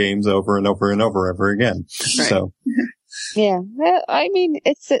play games over and over and over ever again. Right. So. Yeah, I mean,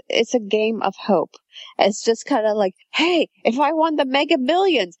 it's a game of hope. It's just kind of like, hey, if I won the Mega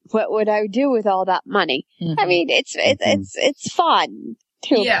Millions, what would I do with all that money? Mm-hmm. I mean, it's fun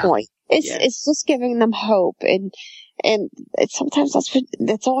to a point. It's just giving them hope, and sometimes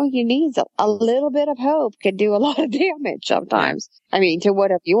that's all you need. A little bit of hope can do a lot of damage sometimes. I mean, to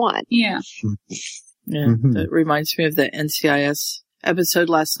whatever you want. Yeah. Yeah. That reminds me of the NCIS episode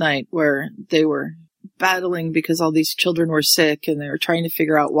last night where they were battling because all these children were sick and they were trying to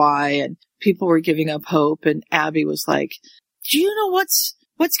figure out why, and people were giving up hope, and Abby was like, do you know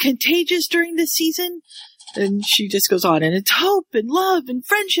what's contagious during this season? And she just goes on, and it's hope and love and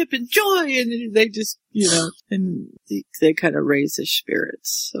friendship and joy, and they just, and they kind of raise their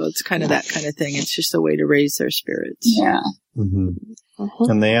spirits. So it's kind of that kind of thing. It's just a way to raise their spirits. Yeah.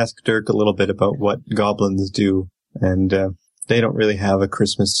 And they ask Dirk a little bit about what goblins do, and they don't really have a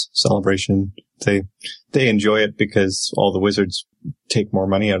Christmas celebration. They enjoy it because all the wizards take more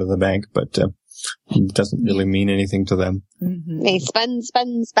money out of the bank, but it doesn't really mean anything to them. They spend.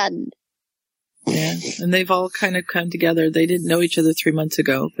 Yeah, and they've all kind of come together. They didn't know each other 3 months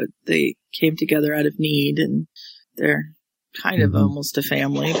ago, but they came together out of need, and they're kind of almost a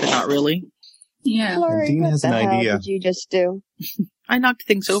family, but not really. Yeah. Lori, Dean what has the an hell idea. did you just do? I knocked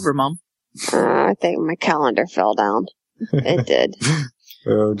things over, Mom. I think my calendar fell down. It did.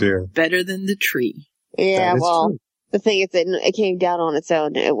 Oh, dear. Better than the tree. Yeah, That is well, true. the thing is that it came down on its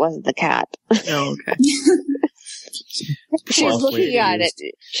own. It wasn't the cat. Oh, okay. She's looking at it.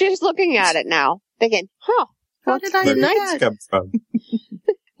 She's looking at it now, thinking, "Huh? How did I do Where did that? this come from?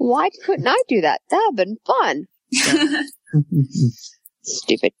 Why couldn't I do that? That'd have been fun."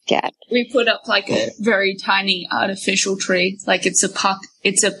 Stupid cat. We put up like a very tiny artificial tree, like it's a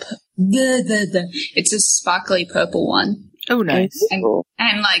sparkly purple one. Oh, nice.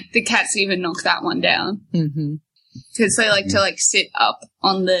 And like the cats even knocked that one down. Mm-hmm. Because they like to like sit up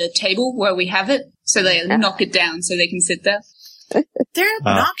on the table where we have it, so they knock it down so they can sit there. They're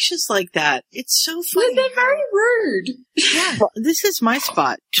obnoxious like that. It's so funny. They're very rude. Yeah, this is my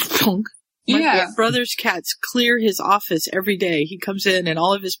spot. My brother's cats clear his office every day. He comes in and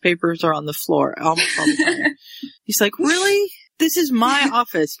all of his papers are on the floor almost all the time. He's like, really? This is my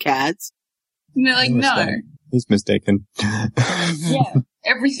office, cats. And they're like, no. He's mistaken. Yeah,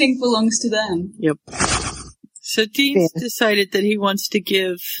 everything belongs to them. Yep. So Dean's decided that he wants to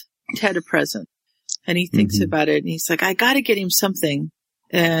give Ted a present. And he thinks about it, and he's like, I gotta get him something.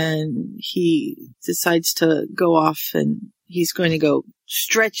 And he decides to go off, and he's going to go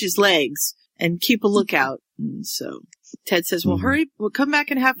stretch his legs and keep a lookout. And so Ted says, well, hurry, we'll come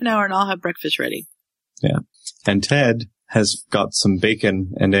back in half an hour and I'll have breakfast ready. Yeah. And Ted has got some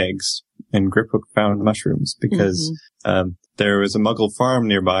bacon and eggs, and Griphook found mushrooms because there was a Muggle farm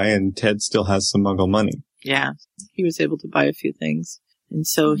nearby, and Ted still has some Muggle money. Yeah. He was able to buy a few things. And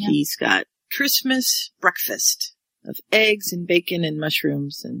so he's got Christmas breakfast of eggs and bacon and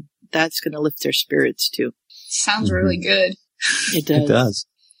mushrooms, and that's going to lift their spirits too. Sounds really good. It does. It does.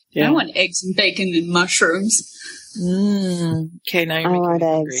 Yeah. I want eggs and bacon and mushrooms. Okay, now you're making me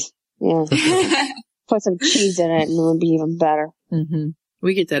hungry. Eggs. Yeah. Put some cheese in it and it would be even better.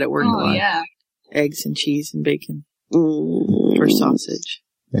 We get that at work a lot. Yeah. Eggs and cheese and bacon. Or sausage.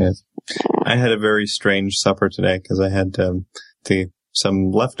 Yes. I had a very strange supper today because I had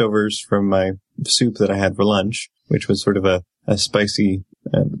some leftovers from my soup that I had for lunch, which was sort of a spicy,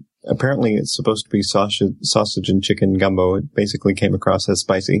 apparently it's supposed to be sausage and chicken gumbo. It basically came across as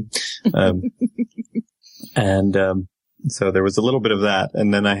spicy. So there was a little bit of that.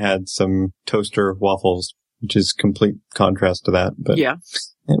 And then I had some toaster waffles, which is complete contrast to that. But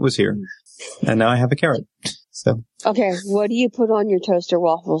it was here. And now I have a carrot. So. Okay, what do you put on your toaster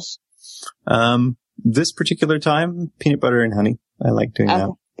waffles? This particular time, peanut butter and honey. I like doing that.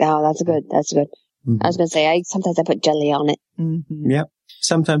 Oh, that's good. That's good. I was going to say, sometimes I put jelly on it. Yeah.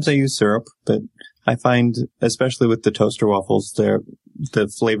 Sometimes I use syrup, but I find, especially with the toaster waffles,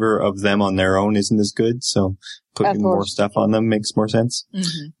 the flavor of them on their own isn't as good. So putting more stuff on them makes more sense.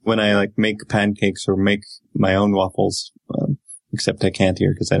 When I make pancakes or make my own waffles, except I can't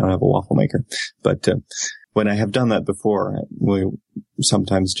here because I don't have a waffle maker. But, when I have done that before, we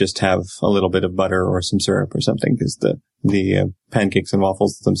sometimes just have a little bit of butter or some syrup or something because the pancakes and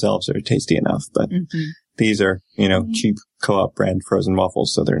waffles themselves are tasty enough. But these are, cheap co-op brand frozen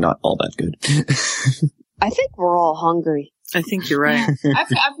waffles, so they're not all that good. I think we're all hungry. I think you're right. Yeah.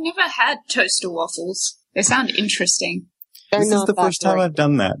 I've never had toaster waffles. They sound interesting. They're This is not the that first time great. I've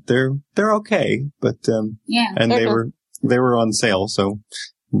done that. They're okay, but Yeah. and They're they were on sale, so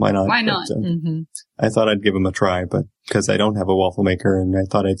why not? Why not? But, Mm-hmm. I thought I'd give them a try, but because I don't have a waffle maker, and I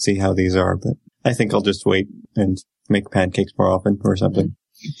thought I'd see how these are, but I think I'll just wait and make pancakes more often or something.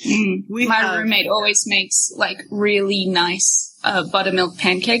 My roommate always makes like really nice buttermilk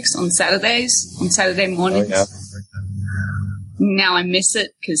pancakes on Saturday mornings. Oh, yeah. Now I miss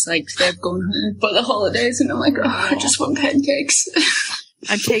it because like they've gone home for the holidays, and I'm like, oh, I just want pancakes.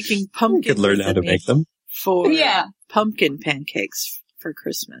 I'm taking You pumpkin. could learn how to make them. for Yeah. pumpkin pancakes for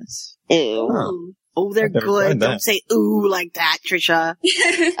Christmas. Ew. Oh, they're I've never good. tried that. Don't say ooh like that, Trisha.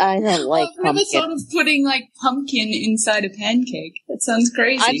 I don't like I've never pumpkin. thought of putting like pumpkin inside a pancake. That sounds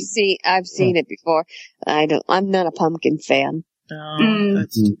crazy. I've seen it before. I'm not a pumpkin fan. Oh,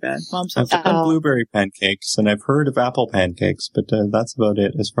 that's too bad. Mom's I've upset. done blueberry pancakes, and I've heard of apple pancakes, but that's about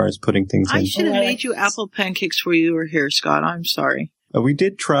it as far as putting things I in. should have made you apple pancakes when you were here, Scott. I'm sorry. We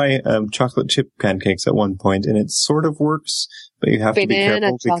did try chocolate chip pancakes at one point, and it sort of works, but you have to be Banana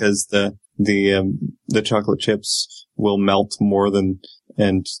careful chocolate. because the chocolate chips will melt more than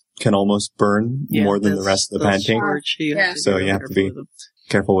and can almost burn more than the rest of the pancake. So you have to be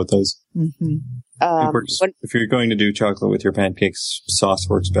careful with those. Mm-hmm. It works. If you're going to do chocolate with your pancakes, sauce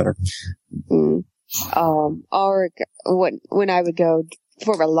works better. Or when I would go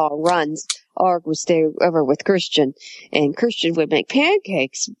for my long runs, Org would stay over with Christian, and Christian would make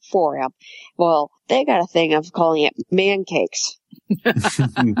pancakes for him. Well, they got a thing of calling it man cakes.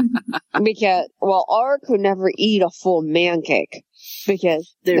 Because, Org could never eat a full man cake.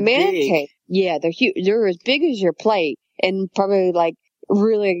 Because They're the man big. cake, yeah, they're huge. They're as big as your plate, and probably like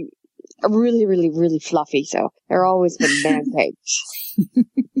really, really, really, really fluffy. So they're always been man cakes.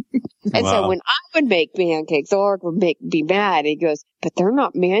 And so Wow. when I would make pancakes, Org would be mad. He goes, "But they're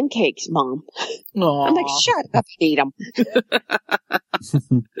not man cakes, Mom." I'm like, "Shut up, eat them."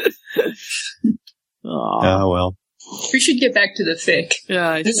 Oh, well. We should get back to the fic.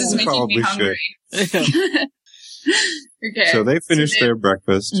 Yeah, This is We making me probably hungry. Okay. So they finished their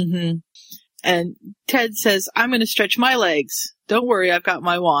breakfast. Mm-hmm. And Ted says, I'm going to stretch my legs. Don't worry, I've got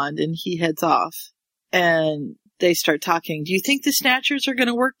my wand. And he heads off. And they start talking. Do you think the Snatchers are going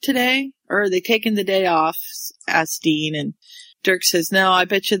to work today? Or are they taking the day off? Asks Dean. And Dirk says, no, I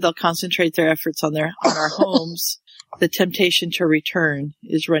bet you they'll concentrate their efforts on our homes. The temptation to return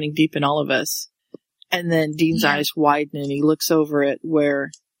is running deep in all of us. And then Dean's eyes widen and he looks over at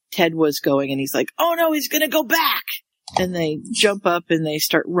where Ted was going and he's like, oh no, he's going to go back. And they jump up and they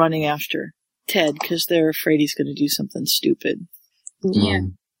start running after Ted because they're afraid he's going to do something stupid. Yeah.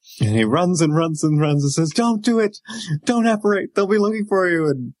 And he runs and runs and runs and says, don't do it. Don't apparate. They'll be looking for you.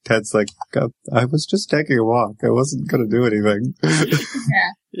 And Ted's like, I was just taking a walk. I wasn't going to do anything.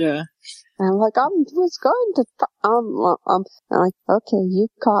 Yeah. I'm like, I was going to, I'm like, okay, you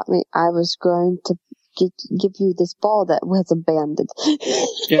caught me. I was going to give you this ball that was abandoned.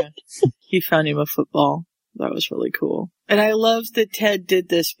 Yeah. He found him a football. That was really cool. And I love that Ted did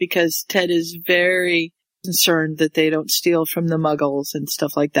this because Ted is very concerned that they don't steal from the Muggles and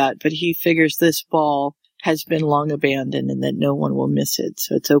stuff like that. But he figures this ball has been long abandoned and that no one will miss it.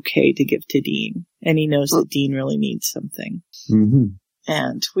 So it's okay to give to Dean. And he knows that Dean really needs something. Mm-hmm.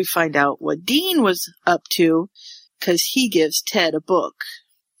 And we find out what Dean was up to because he gives Ted a book.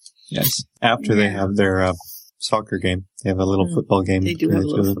 Yes. After they have their soccer game, they have a little football game. They do have a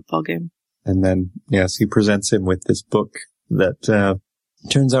little football game. And then, yes, he presents him with this book that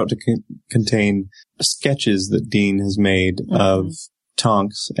turns out to contain sketches that Dean has made of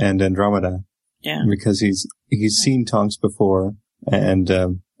Tonks and Andromeda. Yeah. Because he's seen Tonks before and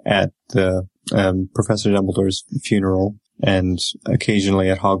at the Professor Dumbledore's funeral and occasionally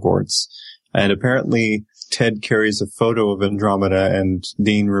at Hogwarts. And apparently Ted carries a photo of Andromeda and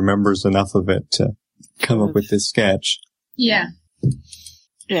Dean remembers enough of it to come up with this sketch. Yeah.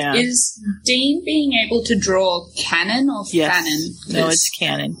 Yeah. Is Dean being able to draw canon or fanon? No, it's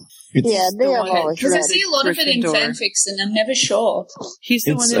canon. Yeah, they have always Because I read see a lot of it in Gryffindor. fanfics and I'm never sure. He's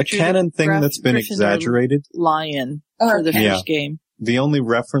the one It's that a drew canon the thing that's been Gryffindor exaggerated. lion for the Yeah. first game. The only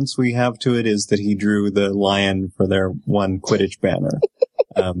reference we have to it is that he drew the lion for their one Quidditch banner.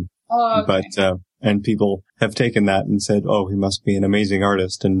 But and people have taken that and said, oh, he must be an amazing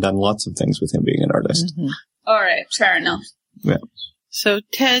artist and done lots of things with him being an artist. Mm-hmm. All right, fair enough. Yeah. So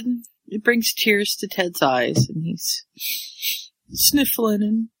Ted, it brings tears to Ted's eyes and he's sniffling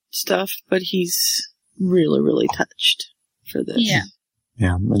and stuff, but he's really, really touched for this. Yeah.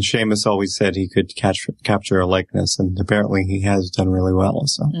 Yeah, and Seamus always said he could capture a likeness, and apparently he has done really well.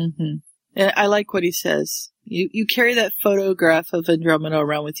 So I like what he says. You carry that photograph of Andromeda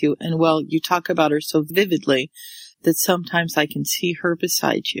around with you, and well, you talk about her so vividly that sometimes I can see her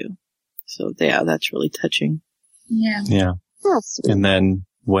beside you. So yeah, that's really touching. Yeah. Yeah. And then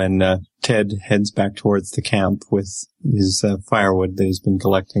when Ted heads back towards the camp with his firewood that he's been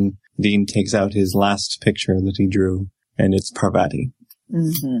collecting, Dean takes out his last picture that he drew, and it's Parvati.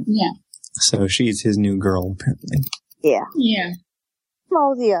 Yeah. So she's his new girl, apparently. Yeah. Yeah.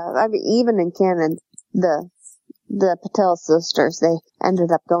 Well, yeah. I mean, even in canon, the Patel sisters, they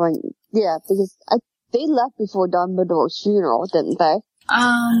ended up going, yeah, because they left before Dumbledore's funeral, didn't they?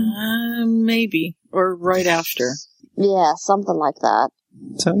 Maybe. Or right after. Yeah, something like that.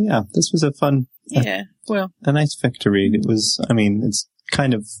 So yeah, this was a fun, a nice fic to read. It was, I mean, it's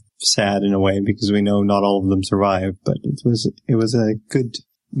kind of sad in a way because we know not all of them survived, but it was a good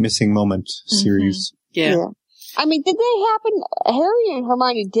missing moment series. Yeah. I mean, did they happen, Harry and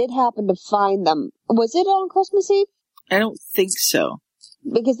Hermione did happen to find them. Was it on Christmas Eve? I don't think so.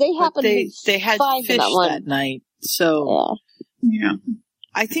 Because they happened they had find fish that night, so. Yeah.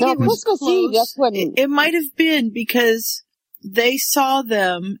 I think it was Christmas close. Eve, that's when... It might have been because they saw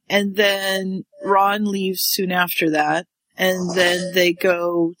them, and then Ron leaves soon after that, and then they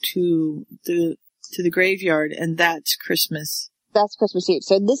go to the graveyard, and that's Christmas. That's Christmas Eve.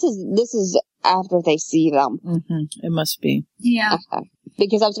 So this is after they see them. It must be. Yeah. Okay.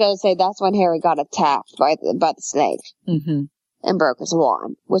 Because I was going to say that's when Harry got attacked by the snake and broke his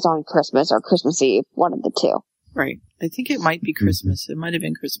wand. Was on Christmas or Christmas Eve, one of the two. Right. I think it might be Christmas. It might have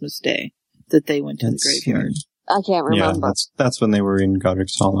been Christmas Day that they went to the graveyard. I can't remember. Yeah, that's when they were in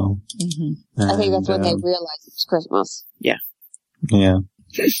Godric's Hollow. I think that's when they realized it's Christmas. Yeah. Yeah.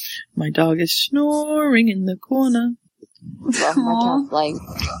 My dog is snoring in the corner. Well, my cat's laying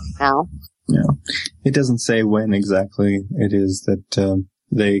now. Yeah. It doesn't say when exactly it is that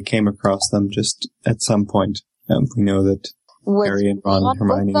they came across them, just at some point. We know that Harry and Ron and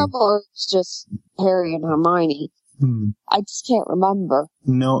Hermione. Or it's just Harry and Hermione. I just can't remember.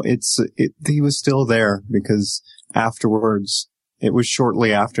 No, he was still there because afterwards, it was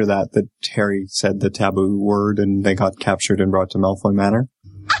shortly after that Harry said the taboo word and they got captured and brought to Malfoy Manor.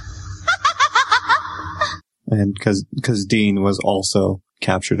 And because Dean was also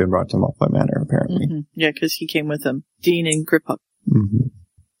captured and brought to Malfoy Manor, apparently. Yeah, because he came with them. Dean and Griphook.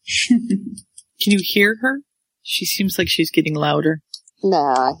 Can you hear her? She seems like she's getting louder. No,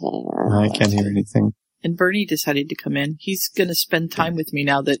 I can't hear her. I can't hear anything. And Bernie decided to come in. He's going to spend time with me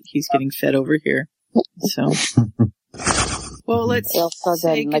now that he's getting fed over here. So, well, let's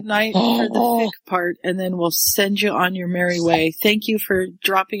say goodnight for the fic part, and then we'll send you on your merry way. Thank you for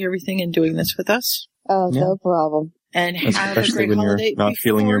dropping everything and doing this with us. Oh, no problem. And have a Especially great when holiday. you're not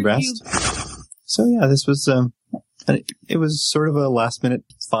feeling your best. So yeah, this was, it was sort of a last minute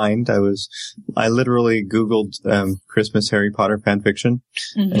find. I literally Googled, Christmas Harry Potter fanfiction.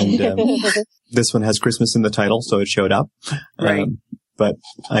 And, this one has Christmas in the title, so it showed up. Right. But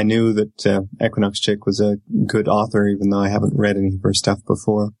I knew that, Equinox Chick was a good author, even though I haven't read any of her stuff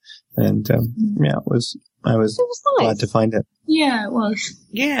before. And, I was nice. glad to find it. Yeah, it was.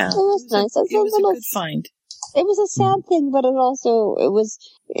 Yeah. It was nice. It was a good find. It was a sad thing, but it was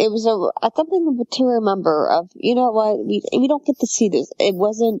something to remember of, you know what, we don't get to see this. It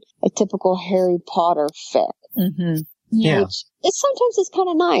wasn't a typical Harry Potter fic. Yeah. Which sometimes it's kind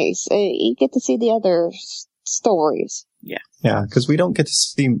of nice. You get to see the other stories. Yeah. Yeah, because we don't get to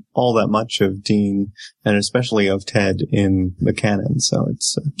see all that much of Dean, and especially of Ted in the canon, so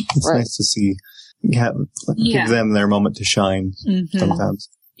it's nice to see, give them their moment to shine sometimes.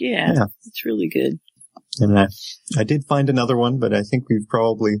 Yeah, it's really good. And I did find another one, but I think we've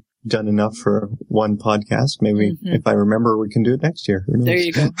probably done enough for one podcast. Maybe if I remember, we can do it next year. Who knows? There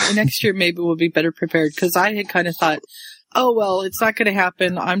you go. Next year, maybe we'll be better prepared, because I had kind of thought, oh, well, it's not going to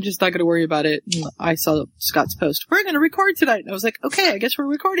happen. I'm just not going to worry about it. And I saw Scott's post. We're going to record tonight. And I was like, okay, I guess we're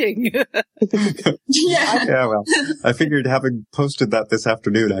recording. Yeah, well, I figured having posted that this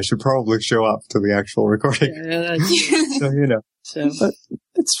afternoon, I should probably show up to the actual recording. Yeah, so, but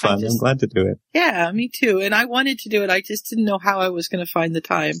it's fun. I'm glad to do it. Yeah, me too. And I wanted to do it. I just didn't know how I was going to find the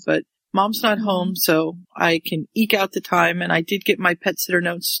time. But Mom's not home, so I can eke out the time. And I did get my pet sitter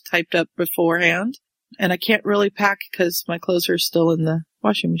notes typed up beforehand. And I can't really pack because my clothes are still in the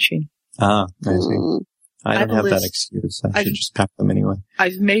washing machine. Ah, I see. I don't have that excuse. I should just pack them anyway.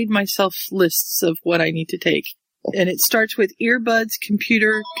 I've made myself lists of what I need to take. And it starts with earbuds,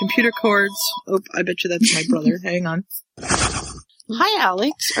 computer cords. Oh, I bet you that's my brother. Hang on. Hi,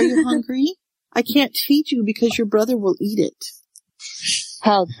 Alex. Are you hungry? I can't feed you because your brother will eat it.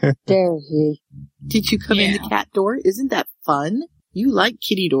 How dare he? Did you come in the cat door? Isn't that fun? You like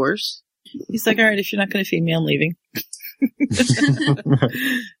kitty doors. He's like, all right, if you're not going to feed me, I'm leaving.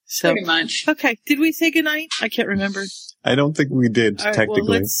 So, pretty much. Okay. Did we say goodnight? I can't remember. I don't think we did, All right,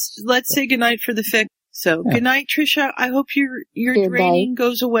 technically. well, let's say goodnight for the fic. So, Yeah. good night, Trisha. I hope your Good draining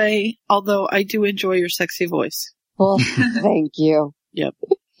goes away, although I do enjoy your sexy voice. Well, thank you. Yep.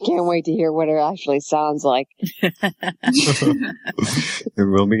 Can't wait to hear what it actually sounds like. It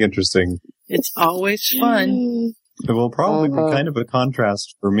will be interesting. It's always fun. It will probably be kind of a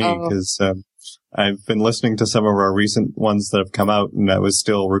contrast for me because I've been listening to some of our recent ones that have come out, and I was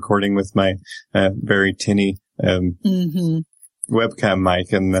still recording with my very tinny webcam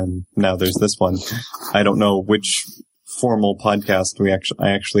mic, and then now there's this one. I don't know which formal podcast I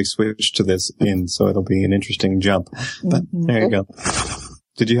actually switched to this in, so it'll be an interesting jump. But there you go.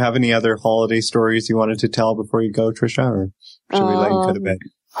 Did you have any other holiday stories you wanted to tell before you go, Trisha, or should we let you go to bed?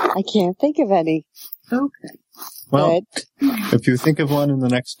 I can't think of any. Okay. Well, if you think of one in the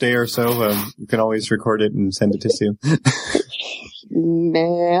next day or so, you can always record it and send it to Sue.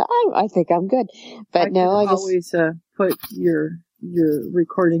 Nah, I think I'm good. But I just always put your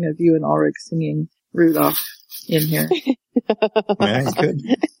recording of you and Ulrich singing Rudolph in here. Yeah, good.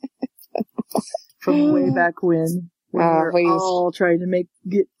 From way back when we were we used- all trying to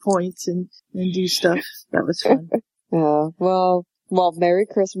get points and do stuff. That was fun. Well, Merry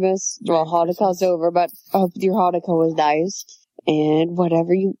Christmas. Well, Hanukkah's over, but I hope your Hanukkah was nice. And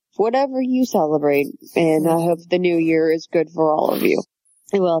whatever you celebrate. And I hope the new year is good for all of you.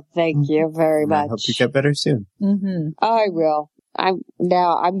 Well, thank you very much. I hope you get better soon. Mm-hmm. I will.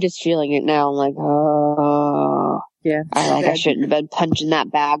 I'm just feeling it now. I'm like, oh. Yeah. I shouldn't have been punching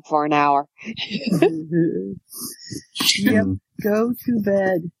that bag for an hour. Yep. Go to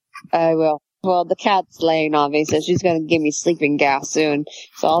bed. I will. Well, the cat's laying on me, so she's going to give me sleeping gas soon,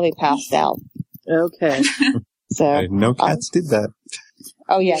 so I'll be passed out. Okay. So I didn't know cats did that.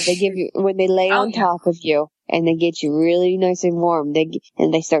 Oh yeah, they give you when they lay on top of you and they get you really nice and warm.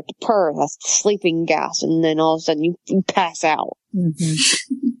 They start to purr. That's sleeping gas, and then all of a sudden you pass out. Mm-hmm.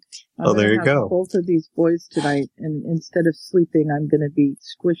 Oh, there you go. Both of these boys tonight, and instead of sleeping, I'm going to be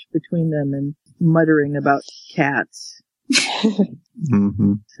squished between them and muttering about cats.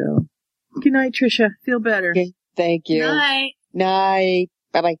 Mm-hmm. So, good night, Trisha. Feel better. Okay, thank you. Night. Night.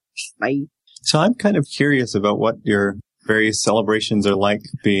 Bye-bye. Bye. So I'm kind of curious about what your various celebrations are like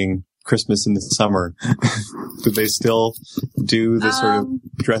being Christmas in the summer. Do they still do the sort of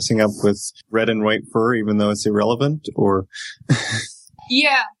dressing up with red and white fur, even though it's irrelevant, or?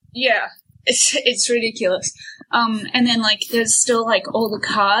 Yeah. It's ridiculous. And then there's still all the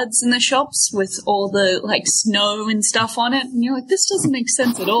cards in the shops with all the snow and stuff on it, and you're like, this doesn't make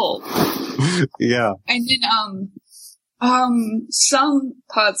sense at all. Yeah. And then some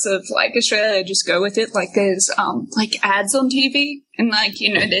parts of Australia just go with it. There's ads on TV, and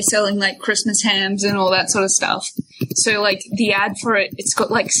they're selling Christmas hams and all that sort of stuff. So the ad for it's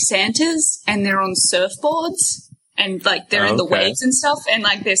got Santas, and they're on surfboards. And they're in the waves and stuff, and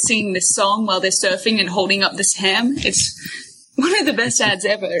they're singing this song while they're surfing and holding up this ham. It's one of the best ads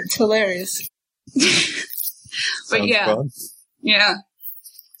ever. It's hilarious. But yeah, fun. Yeah.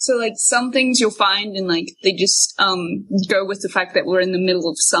 So some things you'll find, and they just go with the fact that we're in the middle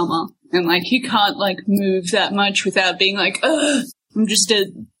of summer, and you can't move that much without being ugh, I'm just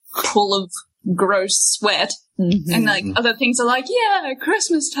a pool of gross sweat. Mm-hmm. And other things are yeah,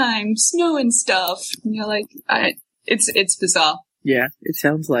 Christmas time, snow and stuff. And you're it's bizarre. Yeah, it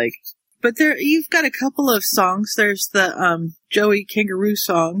sounds like. But you've got a couple of songs. There's the Joey Kangaroo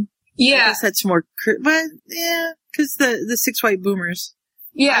song. Yeah, I guess that's more, but yeah, because the Six White Boomers.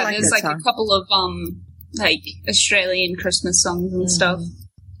 Yeah, like there's that song. a couple of Australian Christmas songs and stuff,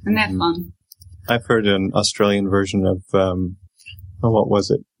 and they're fun. I've heard an Australian version of what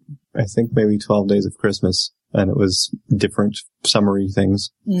was it? I think maybe 12 Days of Christmas, and it was different summery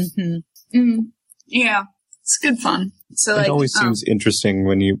things. Mm-hmm. Yeah, it's good fun. So it always seems interesting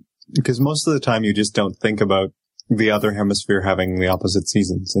because most of the time you just don't think about the other hemisphere having the opposite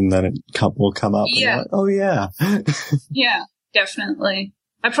seasons, and then it will come up. Yeah. And you're like, oh yeah. Yeah, definitely.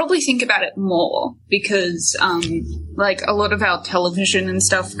 I probably think about it more because, a lot of our television and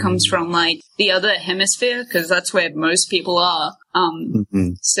stuff comes from, the other hemisphere, because that's where most people are.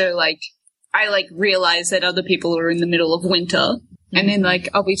 So, I, realize that other people are in the middle of winter. And then,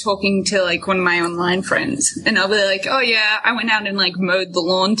 I'll be talking to, one of my online friends, and I'll be like, oh, yeah, I went out and, mowed the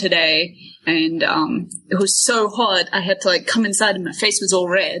lawn today, and it was so hot, I had to, come inside and my face was all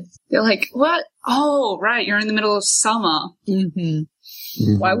red. They're like, what? Oh, right, you're in the middle of summer. Mm-hmm.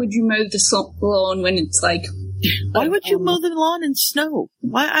 Why would you mow the lawn when it's Why would you mow the lawn in snow?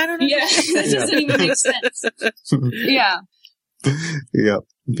 Why? I don't know. Yeah, that doesn't even make sense. Yeah. Yeah.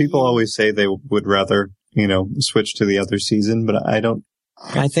 People always say they would rather, switch to the other season, but I don't.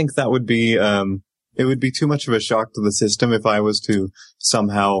 I think that would be, it would be too much of a shock to the system if I was to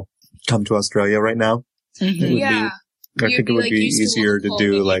somehow come to Australia right now. Mm-hmm. I think it would be easier to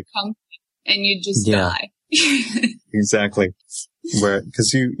do and you'd just die. Exactly.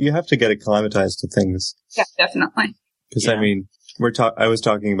 Because you have to get acclimatized to things. Yeah, definitely. Because I mean, I was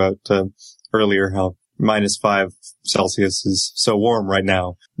talking about earlier how -5 Celsius is so warm right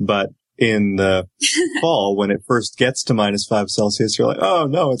now, but in the fall, when it first gets to -5 Celsius, you're like, oh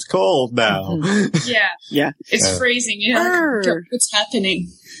no, it's cold now. Yeah. It's freezing. Yeah. What's happening?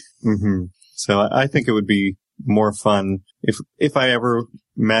 Mm-hmm. So I think it would be more fun if I ever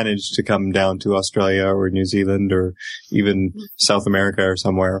managed to come down to Australia or New Zealand or even South America or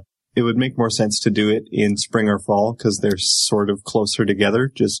somewhere. It would make more sense to do it in spring or fall because they're sort of closer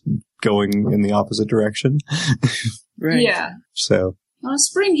together, just going in the opposite direction. Right. Yeah. So. Well,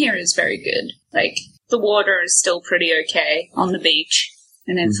 spring here is very good. Like, the water is still pretty okay on the beach,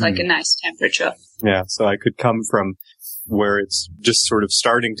 and it's like a nice temperature. Yeah, so I could come from where it's just sort of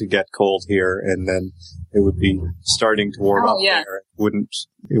starting to get cold here, and then it would be starting to warm up there. It wouldn't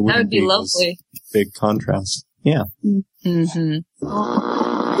that would be lovely. Big contrast. Yeah. Mm-hmm.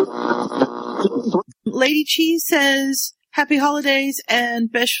 Lady Cheese says, happy holidays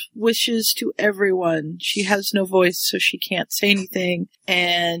and best wishes to everyone. She has no voice, so she can't say anything.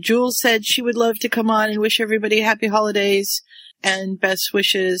 And Jules said she would love to come on and wish everybody happy holidays and best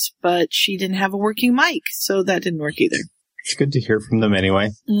wishes, but she didn't have a working mic, so that didn't work either. It's good to hear from them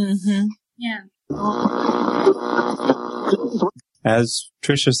anyway. Mm-hmm. Yeah. As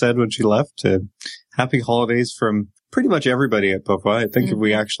Tricia said when she left, happy holidays from pretty much everybody at Pokwa. I think if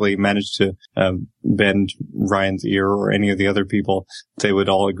we actually managed to bend Ryan's ear or any of the other people, they would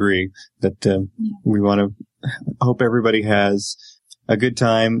all agree that we want to hope everybody has a good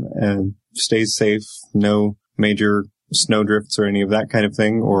time and stays safe, no major snowdrifts or any of that kind of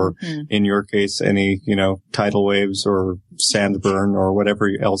thing, or in your case, any, tidal waves or sand burn or whatever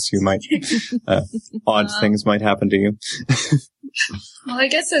else you might, odd things might happen to you. Well, I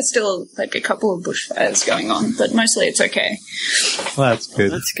guess there's still like a couple of bushfires going on, but mostly it's okay. Well, that's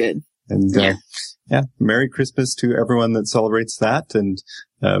good. That's good. And, Merry Christmas to everyone that celebrates that, and,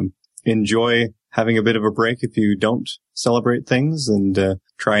 enjoy having a bit of a break if you don't celebrate things, and,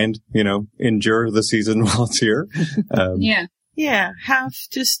 try and, endure the season while it's here. Yeah. Have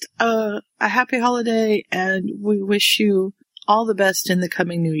just a happy holiday, and we wish you all the best in the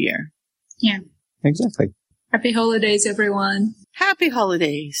coming new year. Yeah. Exactly. Happy holidays, everyone. Happy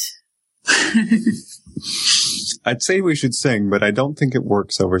holidays. I'd say we should sing, but I don't think it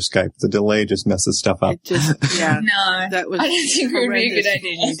works over Skype. The delay just messes stuff up. No, that was I don't think it would be a good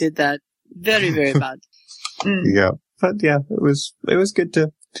idea. We did that. Very, very bad. Yeah. But yeah, it was good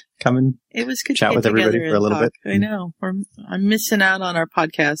to come and chat with everybody for a little bit. I know. I'm missing out on our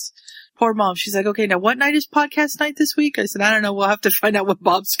podcast. Poor Mom. She's like, okay, now what night is podcast night this week? I said, I don't know. We'll have to find out what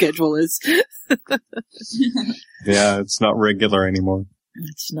Bob's schedule is. Yeah, it's not regular anymore.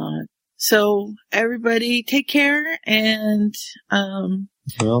 It's not. So everybody take care, and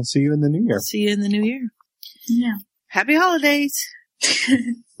we'll see you in the new year. See you in the new year. Yeah. Happy holidays.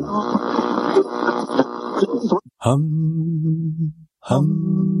 Hum,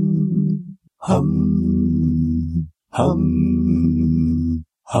 hum, hum, hum,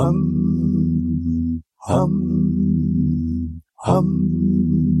 hum, hum,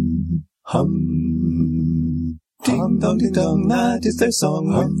 hum, hum. Ding dong, ding dong, that is their song.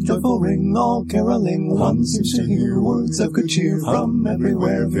 With joyful ring, all caroling. One seems to hear words of good cheer from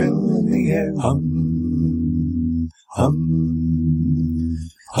everywhere, filling the air. Hum, hum,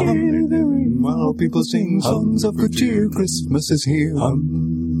 hear the ring while people sing songs of good cheer. Christmas is here.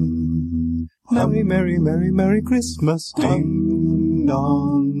 Hum, merry, merry, merry, merry Christmas. Ding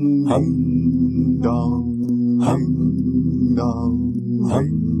dong, hum dong, hum dong,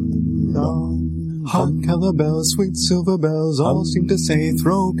 hum dong. Hark how the bells, sweet silver bells, all seem to say,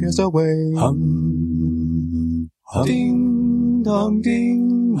 throw cares away. Hum, hum, ding dong,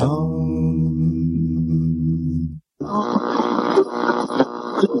 ding dong.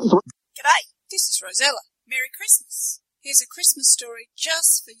 G'day, this is Rosella. Merry Christmas. Here's a Christmas story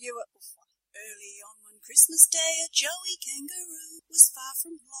just for you at Buffalo. Early on one Christmas day, a joey kangaroo was far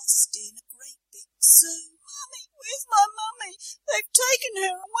from lost in a great big zoo. Mummy, where's my mummy? They've taken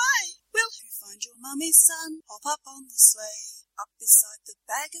her away. Will who find your mummy, son? Hop up on the sleigh. Up beside the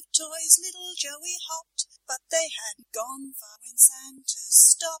bag of toys, little Joey hopped. but they hadn't gone far when Santa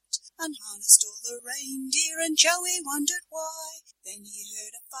stopped and harnessed all the reindeer, and Joey wondered why. Then he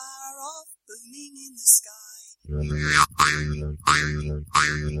heard a far-off booming in the sky. 6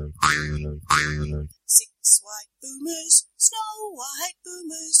 white boomers, snow white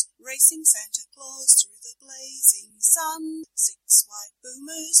boomers, racing Santa Claus through the blazing sun. 6 white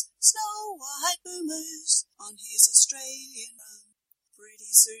boomers, snow white boomers, on his Australian run.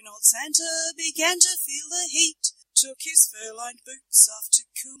 Pretty soon old Santa began to feel the heat, took his fur-lined boots off to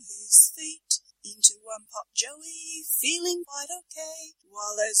cool his feet. Into one popped Joey, feeling quite okay,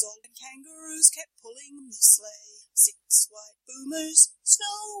 while those old kangaroos kept pulling the sleigh. 6 white boomers,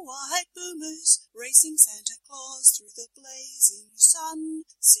 snow white boomers, racing Santa Claus through the blazing sun.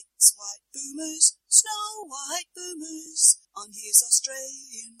 6 white boomers, snow white boomers, on his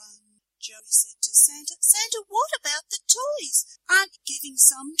Australian run. Joey said to Santa, Santa, what about the toys? Aren't you giving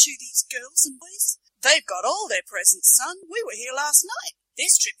some to these girls and boys? They've got all their presents, son. We were here last night.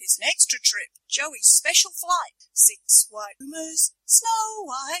 This trip is an extra trip, Joey's special flight. 6 white boomers, snow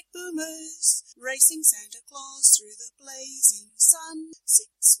white boomers, racing Santa Claus through the blazing sun.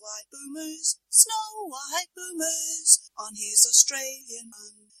 6 white boomers, snow white boomers, on his Australian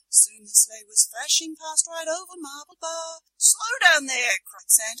run. Soon the sleigh was flashing past right over Marble Bar. Slow down there, cried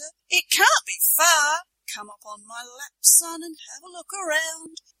Santa. It can't be far. Come up on my lap, son, and have a look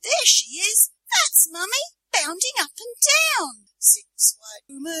around. There she is. That's Mummy, bounding up and down. 6 white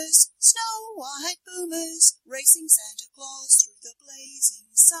boomers, snow white boomers, racing Santa Claus through the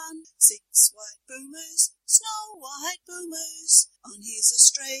blazing sun. 6 white boomers, snow white boomers, on his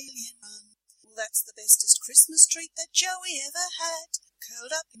Australian run. Well, that's the bestest Christmas treat that Joey ever had,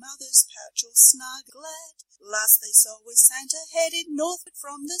 curled up in Mother's pouch all snug and glad. Last they saw was Santa headed northward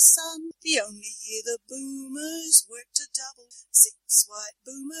from the sun, the only year the boomers worked a double. 6 white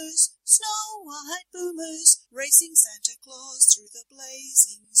boomers, snow white boomers, racing Santa Claus through the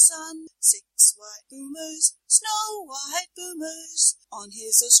blazing sun. 6 white boomers, snow white boomers, on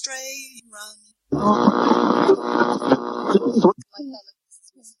his Australian run.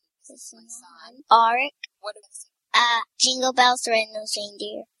 Auric. Jingle bells, red-nosed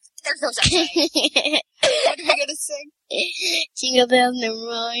reindeer. There's no such thing. What are we gonna sing? Jingle bells never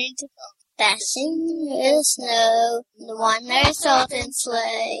mind. Dashing through the snow, the one-horse open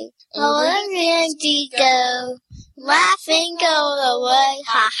sleigh. Oh, the reindeer go, laughing all the way.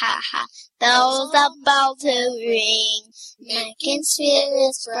 Ha ha ha, bells are about to ring, making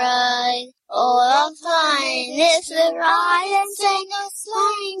spirits bright. All the fun is to ride and sing a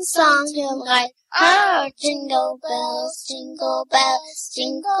sleighing song delight. Oh, jingle bells, jingle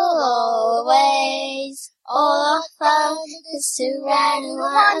all the ways. All the fun is to ride and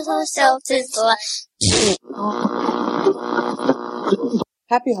ride ourselves to sleigh.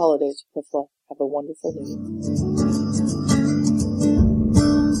 Happy holidays, Pifla. Have a wonderful day.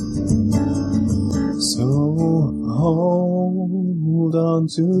 So hold on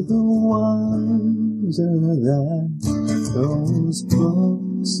to the wonder that those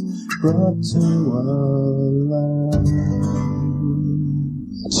books brought to our lives.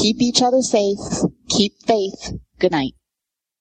 Keep each other safe. Keep faith. Good night.